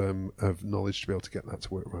bit of knowledge to be able to get that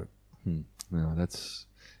to work right. No,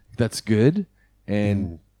 that's good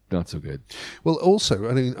and not so good. Well, also,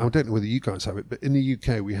 I mean, I don't know whether you guys have it, but in the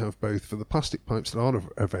UK we have both for the plastic pipes that are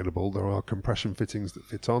available. There are compression fittings that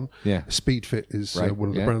fit on. Yeah, Speedfit is one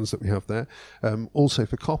of the brands that we have there. Also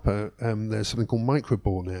for copper, there's something called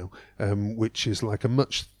Microbore now, which is like a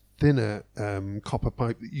much thinner copper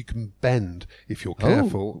pipe that you can bend if you're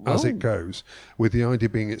careful as it goes, with the idea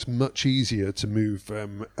being it's much easier to move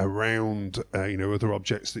around other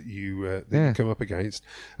objects that you come up against,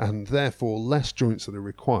 and therefore less joints that are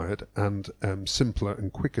required and simpler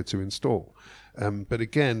and quicker to install. But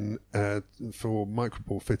again, for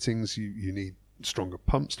microbore fittings you need stronger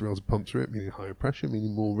pumps to be able to pump through it, meaning higher pressure,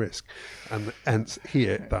 meaning more risk. And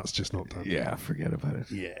here, that's just not done. Yeah, forget about it.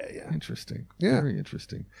 Yeah. Interesting. Yeah. Very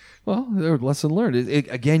interesting. Well, lesson learned.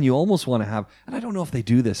 Again, you almost want to have, and I don't know if they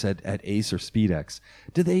do this at Ace or SpeedX.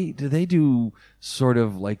 Do they do sort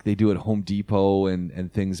of like they do at Home Depot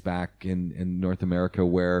and things back in North America,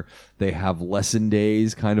 where they have lesson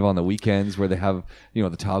days kind of on the weekends, where they have,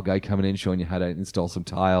 the tile guy coming in showing you how to install some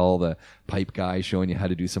tile, the pipe guy showing you how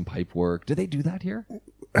to do some pipe work. Do they do that here?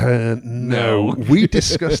 No. We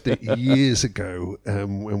discussed it years ago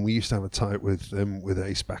when we used to have a tie-up with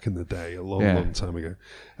Ace back in the day, a long time ago.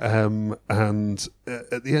 And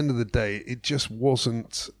at the end of the day, it just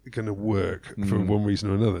wasn't going to work for one reason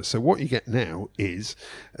or another. So what you get now is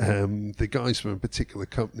the guys from a particular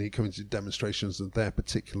company coming to demonstrations of their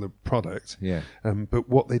particular product. Yeah. But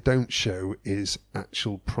what they don't show is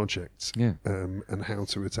actual projects and how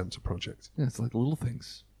to attempt a project. Yeah, it's like little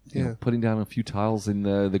things. Putting down a few tiles in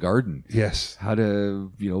the garden. Yes. How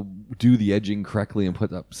to, do the edging correctly and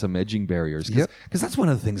put up some edging barriers. Because that's one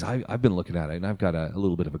of the things I've been looking at. And I've got a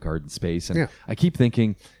little bit of a garden space. And I keep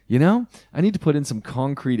thinking, I need to put in some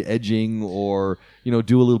concrete edging or,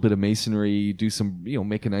 do a little bit of masonry, do some,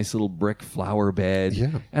 make a nice little brick flower bed.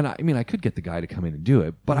 Yeah. And I could get the guy to come in and do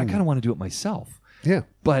it, but I kind of want to do it myself. Yeah.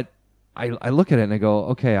 But I look at it and I go,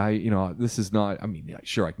 okay, this is not,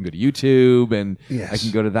 sure, I can go to YouTube and I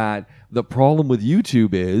can go to that. The problem with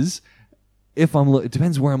YouTube is it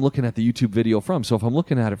depends where I'm looking at the YouTube video from. So if I'm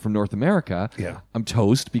looking at it from North America, I'm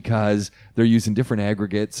toast because they're using different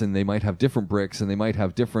aggregates and they might have different bricks and they might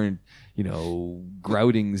have different,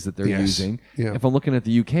 groutings that they're using. Yeah. If I'm looking at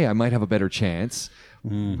the UK, I might have a better chance,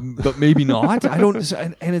 but maybe not. I don't,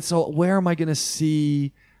 and it's all, where am I going to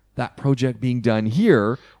see that project being done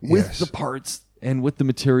here with the parts and with the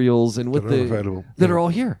materials and with that are all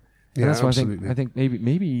here? Yeah, and that's absolutely. why I think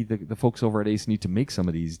maybe the folks over at Ace need to make some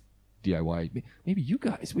of these DIY. Maybe you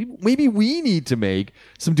guys, maybe we need to make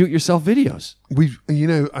some do-it-yourself videos.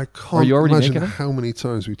 I can't imagine how many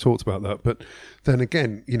times we've talked about that. But then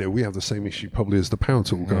again, we have the same issue probably as the Power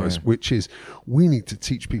Tool guys, which is we need to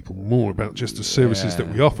teach people more about just the services that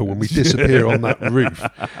we offer when we disappear on that roof,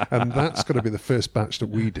 and that's got to be the first batch that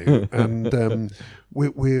we do. And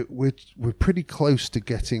we're pretty close to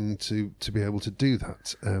getting to be able to do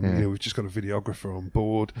that. We've just got a videographer on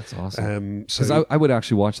board. That's awesome. Because I would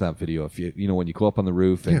actually watch that video if when you go up on the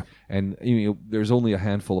roof and there's only a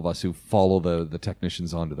handful of us who follow the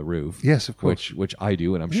technicians onto the roof. Yes, of course. Which I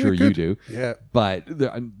do, and I'm sure you do. Yeah. But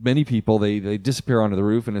many people they disappear onto the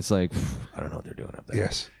roof, and it's like I don't know what they're doing up there.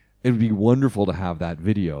 Yes. It would be wonderful to have that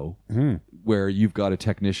video where you've got a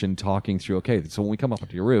technician talking through. Okay, so when we come up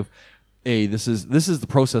onto your roof. Hey, this is the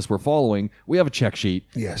process we're following. We have a check sheet.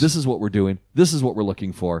 Yes. This is what we're doing. This is what we're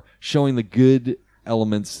looking for. Showing the good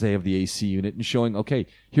elements, say, of the AC unit, and showing, okay,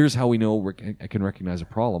 here's how we know I can recognize a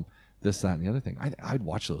problem. This, that, and the other thing. I'd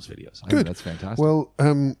watch those videos. I think that's fantastic. Well,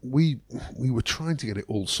 we were trying to get it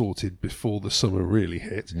all sorted before the summer really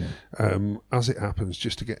hit. Yeah. As it happens,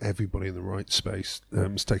 just to get everybody in the right space,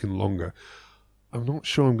 it's taken longer. I'm not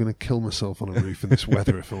sure I'm going to kill myself on a roof in this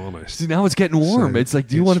weather, if I'm honest. See, now it's getting warm. It's like,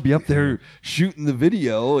 do you want to be up there shooting the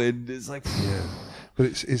video? And it's like, yeah.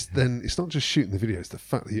 But it's not just shooting the video; it's the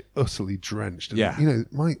fact that you're utterly drenched. And,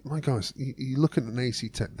 my guys, you look at an AC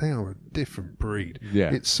tech; they are a different breed. Yeah,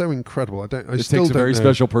 it's so incredible. It takes a very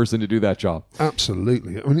special person to do that job.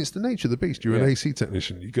 Absolutely. I mean, it's the nature of the beast. You're an AC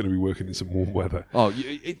technician. You're going to be working in some warm weather. Oh,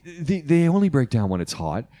 they only break down when it's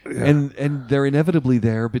hot, and they're inevitably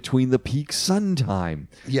there between the peak sun time.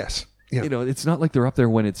 Yes. Yeah. It's not like they're up there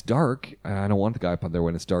when it's dark. I don't want the guy up there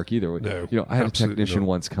when it's dark either. No, I had a technician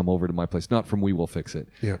once come over to my place, not from We Will Fix It.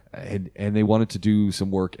 Yeah. And they wanted to do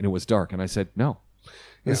some work, and it was dark. And I said, no.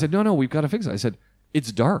 Yeah. I said, no, we've got to fix it. I said,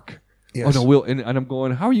 it's dark. Yes. Oh, no, and I'm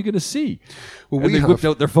going, how are you going to see? Well, they whipped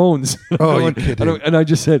out their phones. Oh, you're kidding. And I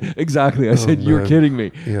just said, exactly. I said, you're kidding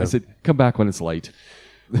me. Yeah. I said, come back when it's light.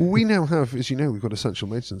 Well, we now have, as you know, we've got Essential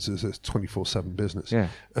Maintenance as a 24/7 business. Yeah.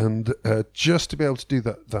 And just to be able to do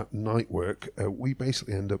that night work, we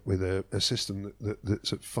basically end up with a system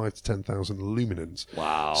that's at 5,000 to 10,000 luminance.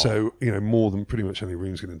 Wow. So, more than pretty much any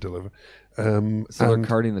room's going to deliver. So they're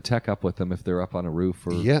carting the tech up with them if they're up on a roof?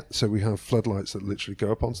 Yeah, so we have floodlights that literally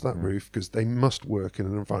go up onto that roof because they must work in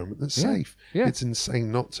an environment that's safe. Yeah. It's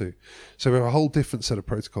insane not to. So we have a whole different set of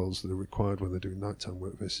protocols that are required when they're doing nighttime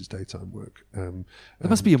work versus daytime work. It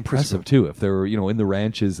must be impressive too if they're in the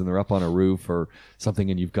ranches and they're up on a roof or something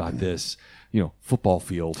and you've got this football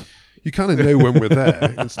field. You kind of know when we're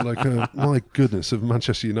there. It's like, my goodness, have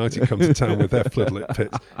Manchester United come to town with their floodlit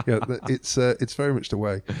pits? Yeah, it's very much the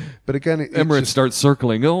way. But again, Emirates starts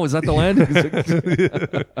circling. Oh, is that the landing?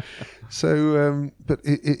 So, but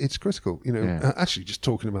it's critical. Actually, just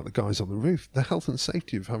talking about the guys on the roof, the health and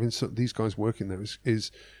safety of having these guys working there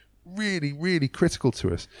is really, really critical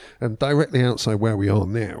to us. And directly outside where we are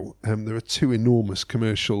now, there are two enormous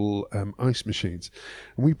commercial ice machines.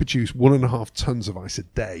 And we produce 1.5 tons of ice a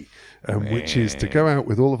day, which is to go out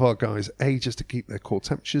with all of our guys, just to keep their core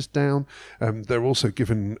temperatures down. They're also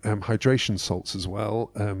given hydration salts as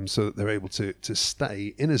well, so that they're able to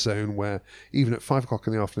stay in a zone where even at 5 o'clock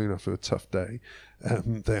in the afternoon after a tough day,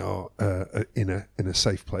 they are in a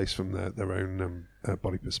safe place from their own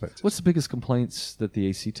body perspective. What's the biggest complaints that the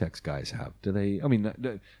AC Techs guys have? Do they? I mean,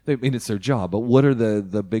 it's their job, but what are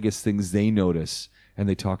the biggest things they notice and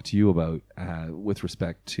they talk to you about with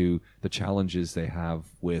respect to the challenges they have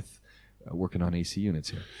with working on AC units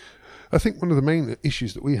here? I think one of the main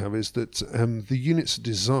issues that we have is that the units are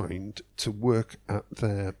designed to work at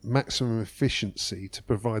their maximum efficiency to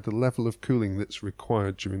provide the level of cooling that's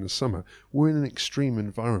required during the summer. We're in an extreme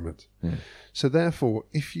environment. Yeah. So therefore,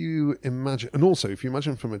 if you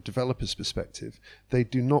imagine from a developer's perspective, they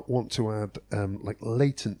do not want to add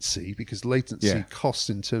latency, because latency costs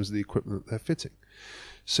in terms of the equipment that they're fitting.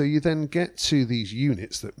 So you then get to these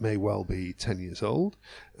units that may well be 10 years old,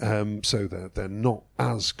 so they're not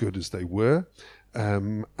as good as they were,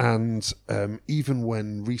 and even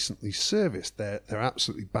when recently serviced, they're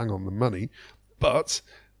absolutely bang on the money, but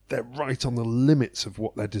they're right on the limits of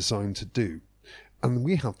what they're designed to do. And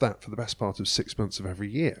we have that for the best part of 6 months of every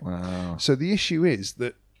year. Wow. So the issue is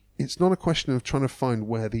that it's not a question of trying to find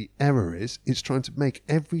where the error is, it's trying to make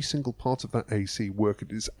every single part of that AC work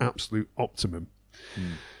at its absolute optimum.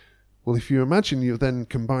 Well, if you imagine you're then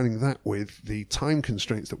combining that with the time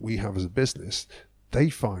constraints that we have as a business, they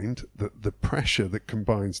find that the pressure that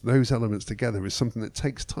combines those elements together is something that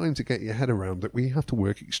takes time to get your head around, that we have to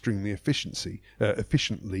work extremely efficiently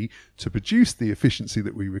to produce the efficiency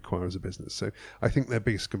that we require as a business. So I think their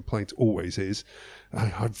biggest complaint always is,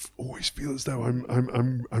 I always feel as though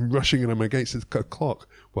I'm rushing and I'm against the clock.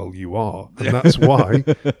 Well, you are, and that's why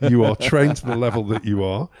you are trained to the level that you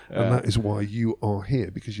are, and that is why you are here,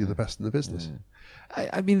 because you're the best in the business.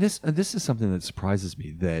 I mean, this is something that surprises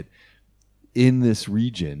me, that in this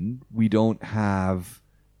region, we don't have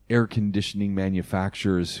air conditioning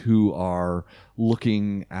manufacturers who are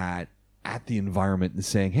looking at the environment and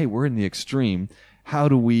saying, hey, we're in the extreme. How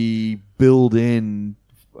do we build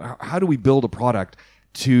a product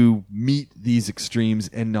to meet these extremes,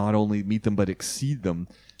 and not only meet them, but exceed them,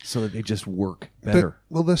 so that they just work better?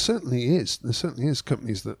 Well, there certainly is. There certainly is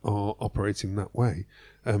companies that are operating that way.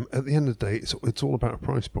 At the end of the day, it's all about a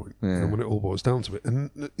price point, and when it all boils down to it.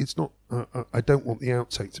 And it's not. I don't want the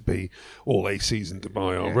outtake to be all ACs in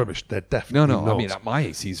Dubai are rubbish. They're definitely not. I mean, my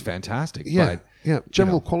AC is fantastic. Yeah, but,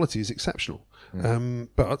 General quality is exceptional,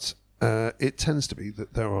 but it tends to be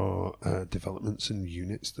that there are developments and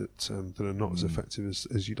units that are not as effective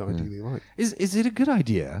as you'd ideally like. Is it a good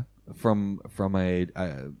idea from a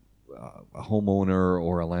homeowner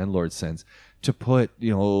or a landlord sense to put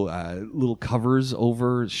little covers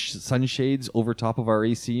over sunshades over top of our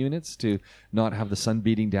AC units to not have the sun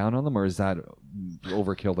beating down on them, or is that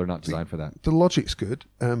overkill? They're not designed for that. The logic's good,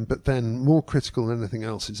 but then more critical than anything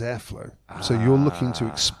else is airflow. So you're looking to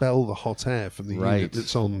expel the hot air from the unit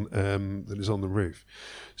that's on that is on the roof.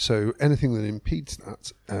 So anything that impedes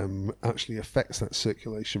that actually affects that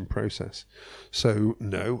circulation process. So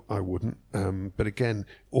no, I wouldn't. But again,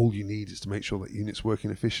 all you need is to make sure that unit's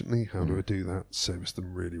working efficiently. How do I do that? Service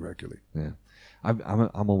them really regularly. Yeah.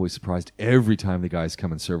 I'm always surprised every time the guys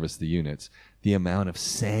come and service the units, the amount of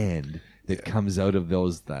sand that comes out of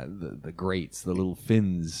those the grates, the little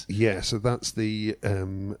fins. Yeah, so that's the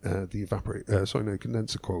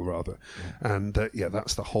condenser coil rather, and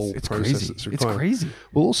that's the whole process crazy. that's required. It's crazy.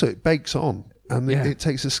 Well, also it bakes on, and it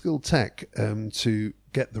takes a skilled tech to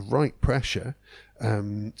get the right pressure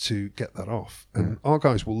to get that off. And our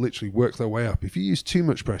guys will literally work their way up. If you use too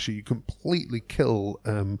much pressure, you completely kill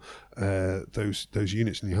those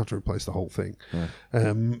units, and you have to replace the whole thing.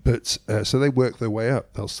 So they work their way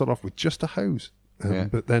up. They'll start off with just a hose.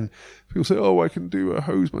 But then people say, I can do a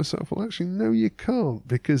hose myself. Well, actually, no, you can't,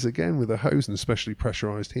 because again, with a hose, and especially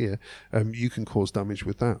pressurized here, you can cause damage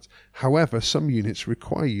with that. However, some units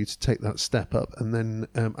require you to take that step up and then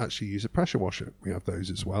actually use a pressure washer. We have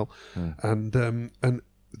those as well. And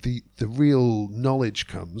the real knowledge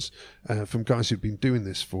comes from guys who've been doing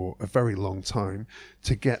this for a very long time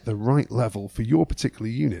to get the right level for your particular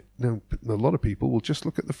unit. Now, a lot of people will just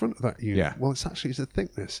look at the front of that unit. Yeah. Well, it's a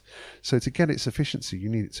thickness. So to get its efficiency, you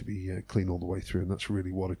need it to be clean all the way through, and that's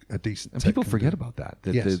really what a decent. And people forget about that.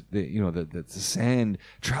 The sand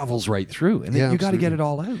travels right through, and then you got to get it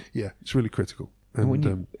all out. Yeah, it's really critical. And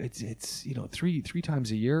when it's three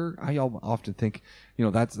times a year, I often think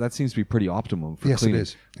that seems to be pretty optimum for cleaning.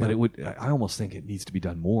 Yes, it is. But I almost think it needs to be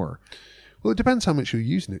done more. Well, it depends how much you're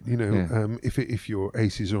using it. If your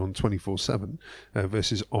ACs are on 24/7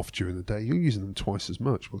 versus off during the day, you're using them twice as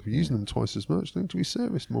much. Well, if you're using them twice as much, they need to be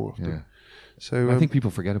serviced more often. Yeah. So I think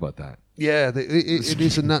people forget about that. Yeah, it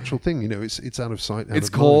is a natural thing. It's out of sight. It's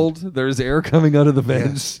cold. Mind. There's air coming out of the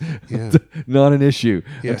vents. Yes. Not an issue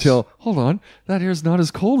until, hold on, that air's not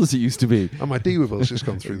as cold as it used to be. And my D-Wibble just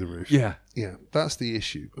gone through the roof. Yeah, that's the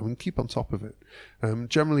issue. I mean, keep on top of it.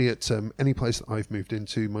 Generally, at any place that I've moved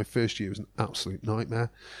into, my first year was an absolute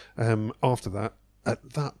nightmare. After that,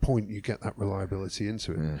 at that point, you get that reliability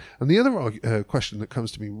into it. Yeah. And the other question that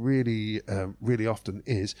comes to me really, really often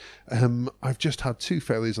is, I've just had 2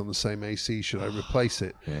 failures on the same AC. Should I replace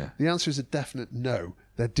it? Yeah. The answer is a definite no.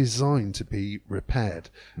 They're designed to be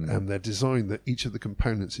repaired, and they're designed that each of the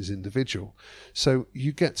components is individual. So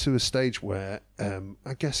you get to a stage where,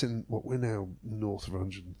 I guess in what we're now north of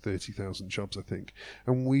 130,000 jobs, I think,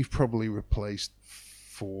 and we've probably replaced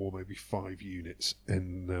 4, maybe 5 units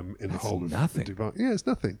in the whole of Dubai. Yeah, it's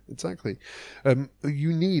nothing. Exactly.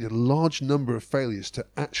 You need a large number of failures to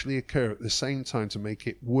actually occur at the same time to make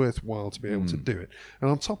it worthwhile to be able to do it.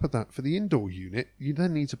 And on top of that, for the indoor unit, you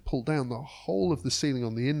then need to pull down the whole of the ceiling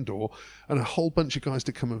on the indoor, and a whole bunch of guys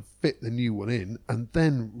to come and fit the new one in, and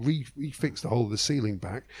then refix the whole of the ceiling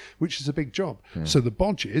back, which is a big job. So the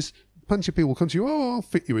bodges bunch of people come to you, I'll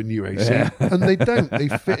fit you a new AC. And they don't. They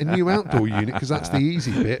fit a new outdoor unit because that's the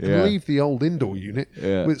easy bit and leave the old indoor unit.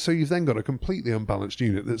 So you've then got a completely unbalanced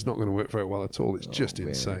unit that's not going to work very well at all. It's just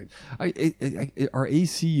insane. Are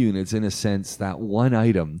AC units, in a sense, that one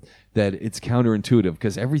item that it's counterintuitive,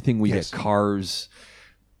 because everything we get, cars,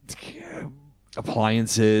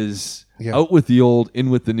 appliances, out with the old,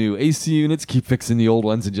 in with the new. AC units, keep fixing the old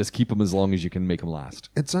ones and just keep them as long as you can make them last.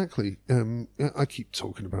 Exactly. I keep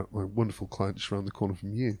talking about my wonderful client just around the corner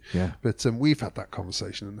from you. Yeah. But we've had that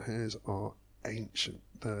conversation, and hers are ancient.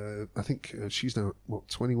 I think she's now,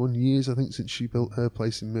 21 years, I think, since she built her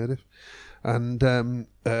place in Mirdif. And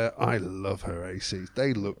I love her ACs.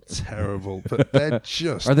 They look terrible, but they're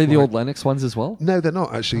just... Are they the old Lennox ones as well? No, they're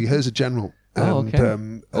not, actually. Hers are General.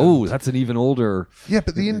 That's an even older... Yeah,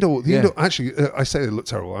 but the indoor... Actually, I say they look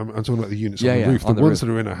terrible. I'm talking about the units on the roof. The ones that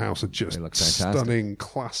are in a house are just stunning,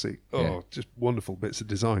 classic. Just wonderful bits of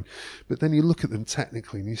design. But then you look at them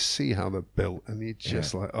technically and you see how they're built, and you're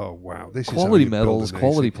just like, oh, wow. This quality is metals,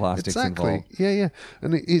 quality plastics involved. Yeah.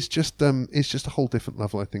 And it's just a whole different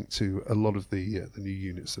level, I think, to a lot of the new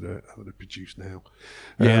units that are produced now.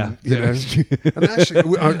 And actually,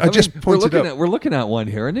 I just pointed out... We're looking at one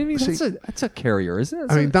here, and I mean, that's a carrier, isn't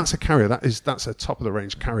it? I mean, that's a carrier. That's a top of the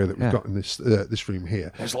range carrier that we've got in this room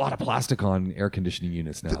here. There's a lot of plastic on air conditioning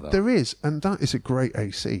units now, though. There is, and that is a great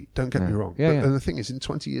AC. Don't get me wrong. And the thing is, in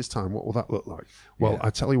 20 years' time, what will that look like? Well, I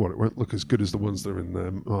tell you what, it won't look as good as the ones that are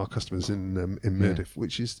in our customers in Mirdif,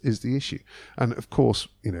 which is the issue. And of course,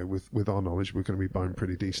 with our knowledge, we're going to be buying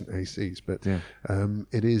pretty decent ACs. But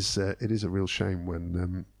it is a real shame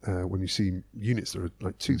when you see units that are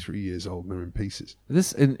like 2-3 years old and they're in pieces.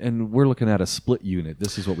 This and we're looking at a split unit.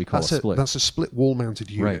 This is what we call a split. That's a split wall-mounted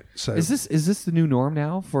unit. Right. So is this the new norm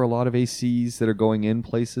now for a lot of ACs that are going in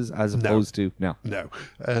places as opposed to no?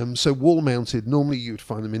 So wall-mounted, normally you would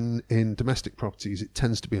find them in domestic properties. It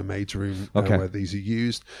tends to be a maid's room where these are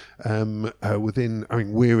used.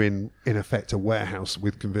 We're in effect a warehouse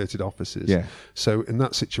with converted offices. Yeah. So in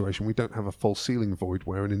that situation, we don't have a false ceiling void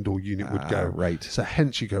where an indoor unit would go. Right. So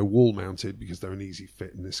hence you go wall-mounted because they're an easy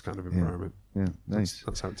fit in this kind of environment. Yeah, nice.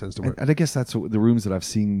 That's how it tends to work. And I guess that's the rooms that I've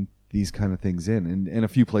seen these kind of things in, and a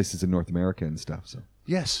few places in North America and stuff. So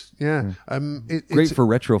yes, yeah. Great for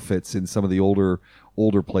retrofits in some of the older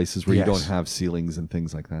places where you don't have ceilings and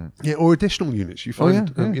things like that. Yeah, or additional units. You find,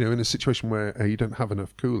 in a situation where you don't have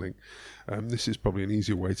enough cooling, this is probably an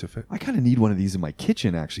easier way to fit. I kind of need one of these in my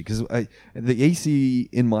kitchen, actually, because the AC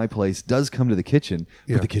in my place does come to the kitchen,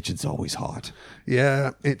 but the kitchen's always hot.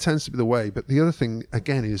 Yeah, it tends to be the way. But the other thing,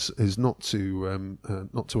 again, is not to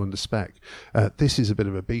underspec. This is a bit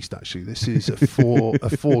of a beast, actually. This is a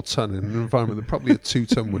 4-ton in an environment that probably a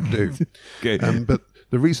 2-ton would do. Okay. But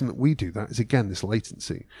the reason that we do that is, again, this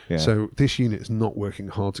latency. Yeah. So this unit is not working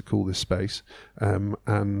hard to cool this space,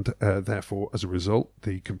 and therefore, as a result,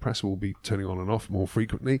 the compressor will be turning on and off more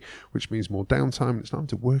frequently, which means more downtime. It's not having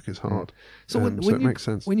to work as hard. So it makes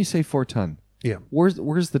sense. When you say 4-ton, where's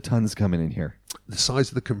the tons coming in here? The size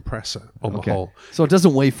of the compressor on the hull. So it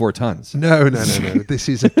doesn't weigh 4 tons. No. This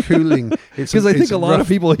is a cooling. Because I think a lot of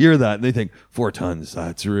people hear that and they think 4 tons.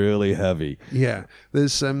 That's really heavy. Yeah,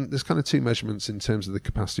 there's kind of 2 measurements in terms of the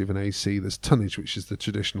capacity of an AC. There's tonnage, which is the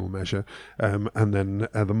traditional measure, and then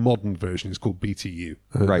the modern version is called BTU.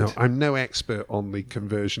 Right. Now, I'm no expert on the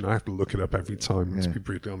conversion. I have to look it up every time. To be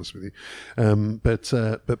brutally honest with you.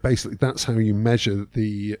 But basically, that's how you measure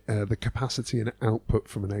the capacity and output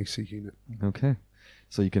from an AC unit. Okay.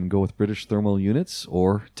 So you can go with British thermal units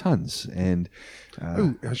or tons. And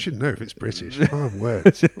I should know if it's British. Oh,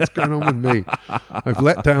 words. What's going on with me? I've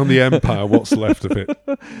let down the empire. What's left of it?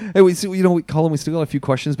 Hey, Colin, we still got a few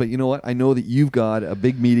questions, but you know what? I know that you've got a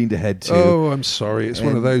big meeting to head to. Oh, I'm sorry. It's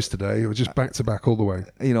one of those today. We're just back to back all the way.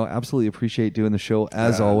 Absolutely appreciate doing the show.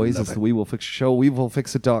 As always, it's the We Will Fix It Show,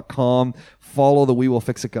 WeWillFixIt.com. Follow the We Will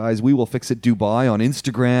Fix It guys. We Will Fix It Dubai on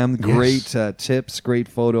Instagram. Great tips, great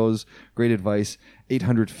photos, great advice.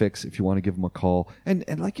 800-FIX if you want to give them a call. And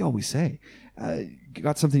like you always say,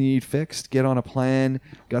 got something you need fixed, get on a plan.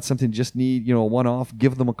 Got something you just need, a one-off,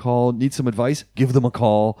 give them a call. Need some advice, give them a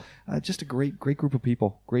call. Just a great group of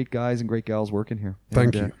people. Great guys and great gals working here.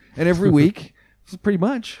 Thank you. And every week, pretty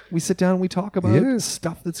much, we sit down and we talk about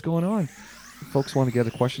stuff that's going on. If folks want to get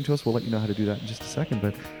a question to us, we'll let you know how to do that in just a second.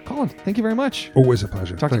 But Colin, thank you very much. Always a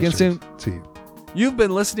pleasure. Talk to you again soon. See you. You've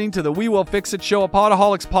been listening to the We Will Fix It Show, a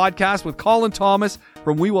Podaholics podcast with Colin Thomas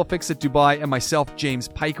from We Will Fix It Dubai and myself, James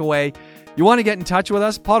Pikeway. You want to get in touch with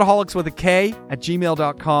us, podaholics with a K at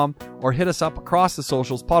gmail.com, or hit us up across the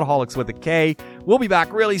socials, podaholics with a K. We'll be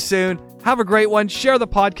back really soon. Have a great one. Share the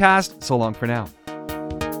podcast. So long for now.